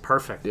app that's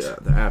perfect. Yeah,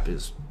 the app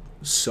is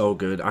so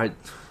good.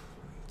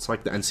 It's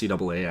like the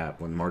NCAA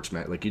app when March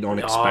Madness. Like, you don't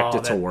expect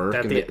it to work.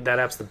 That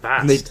app's the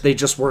best. And they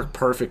just work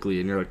perfectly,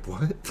 and you're like,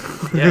 what?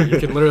 Yeah, you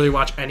can literally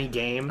watch any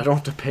game. I don't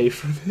have to pay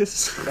for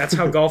this. That's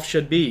how golf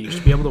should be. You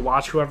should be able to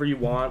watch whoever you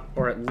want,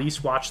 or at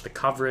least watch the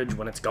coverage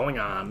when it's going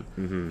on.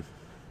 Mm-hmm.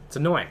 It's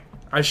annoying.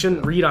 I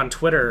shouldn't read on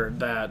Twitter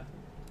that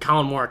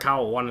Colin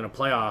Morikawa won in a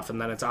playoff,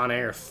 and then it's on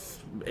air.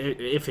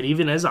 If it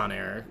even is on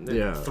air,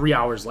 3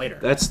 hours later.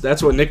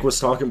 That's what Nick was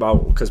talking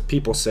about, because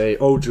people say,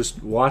 oh,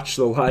 just watch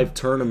the live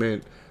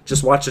tournament.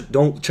 Just watch it.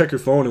 Don't check your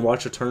phone and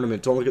watch a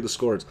tournament. Don't look at the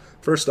scores.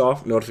 First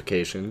off,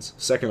 notifications.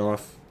 Second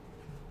off,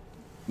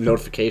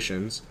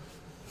 notifications.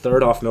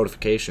 Third off,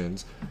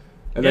 notifications.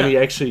 And then he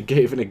actually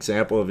gave an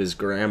example of his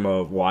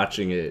grandma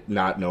watching it,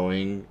 not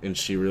knowing, and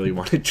she really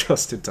wanted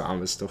Justin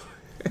Thomas to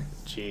win.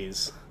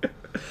 Jeez.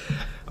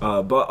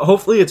 But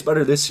hopefully it's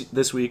better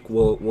this week.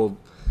 We'll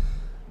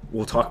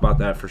talk about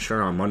that for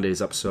sure on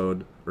Monday's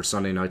episode or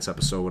Sunday night's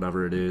episode,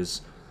 whatever it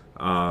is.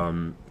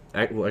 Well,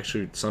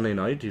 actually, Sunday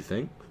night. Do you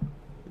think?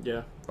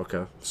 Yeah.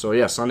 Okay. So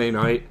yeah, Sunday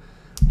night.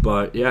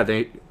 But yeah,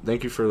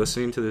 thank you for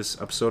listening to this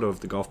episode of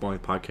the Golf Balling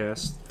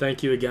Podcast.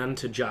 Thank you again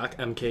to Jock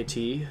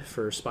MKT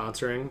for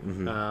sponsoring.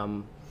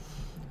 Mm-hmm.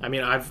 I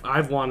mean,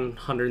 I've won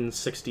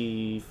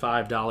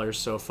 $165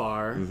 so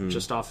far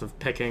just off of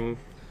picking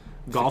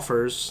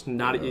golfers.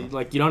 Not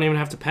like, you don't even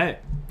have to pay.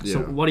 So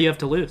what do you have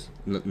to lose?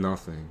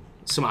 Nothing.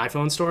 Some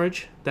iPhone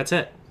storage. That's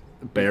it.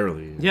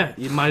 Barely. Yeah,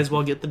 you might as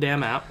well get the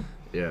damn app.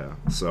 Yeah,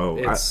 so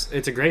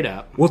it's a great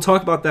app. We'll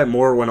talk about that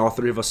more when all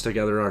three of us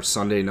together are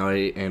Sunday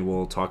night, and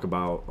we'll talk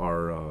about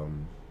our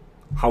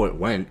how it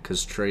went,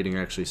 because trading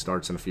actually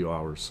starts in a few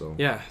hours. So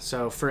yeah,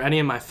 so for any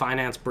of my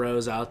finance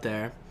bros out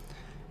there,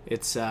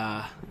 it's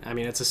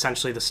it's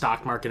essentially the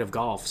stock market of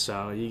golf.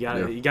 So you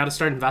gotta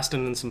start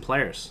investing in some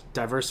players,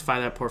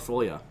 diversify that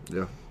portfolio.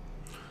 Yeah.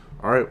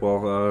 All right.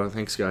 Well,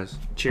 thanks, guys.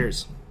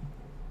 Cheers.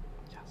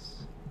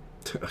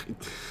 I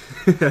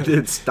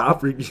didn't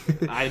stop reading.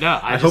 I know.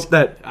 I hope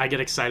that I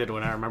get excited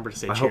when I remember to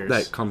say cheers. I hope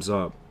that comes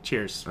up.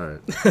 Cheers. All right.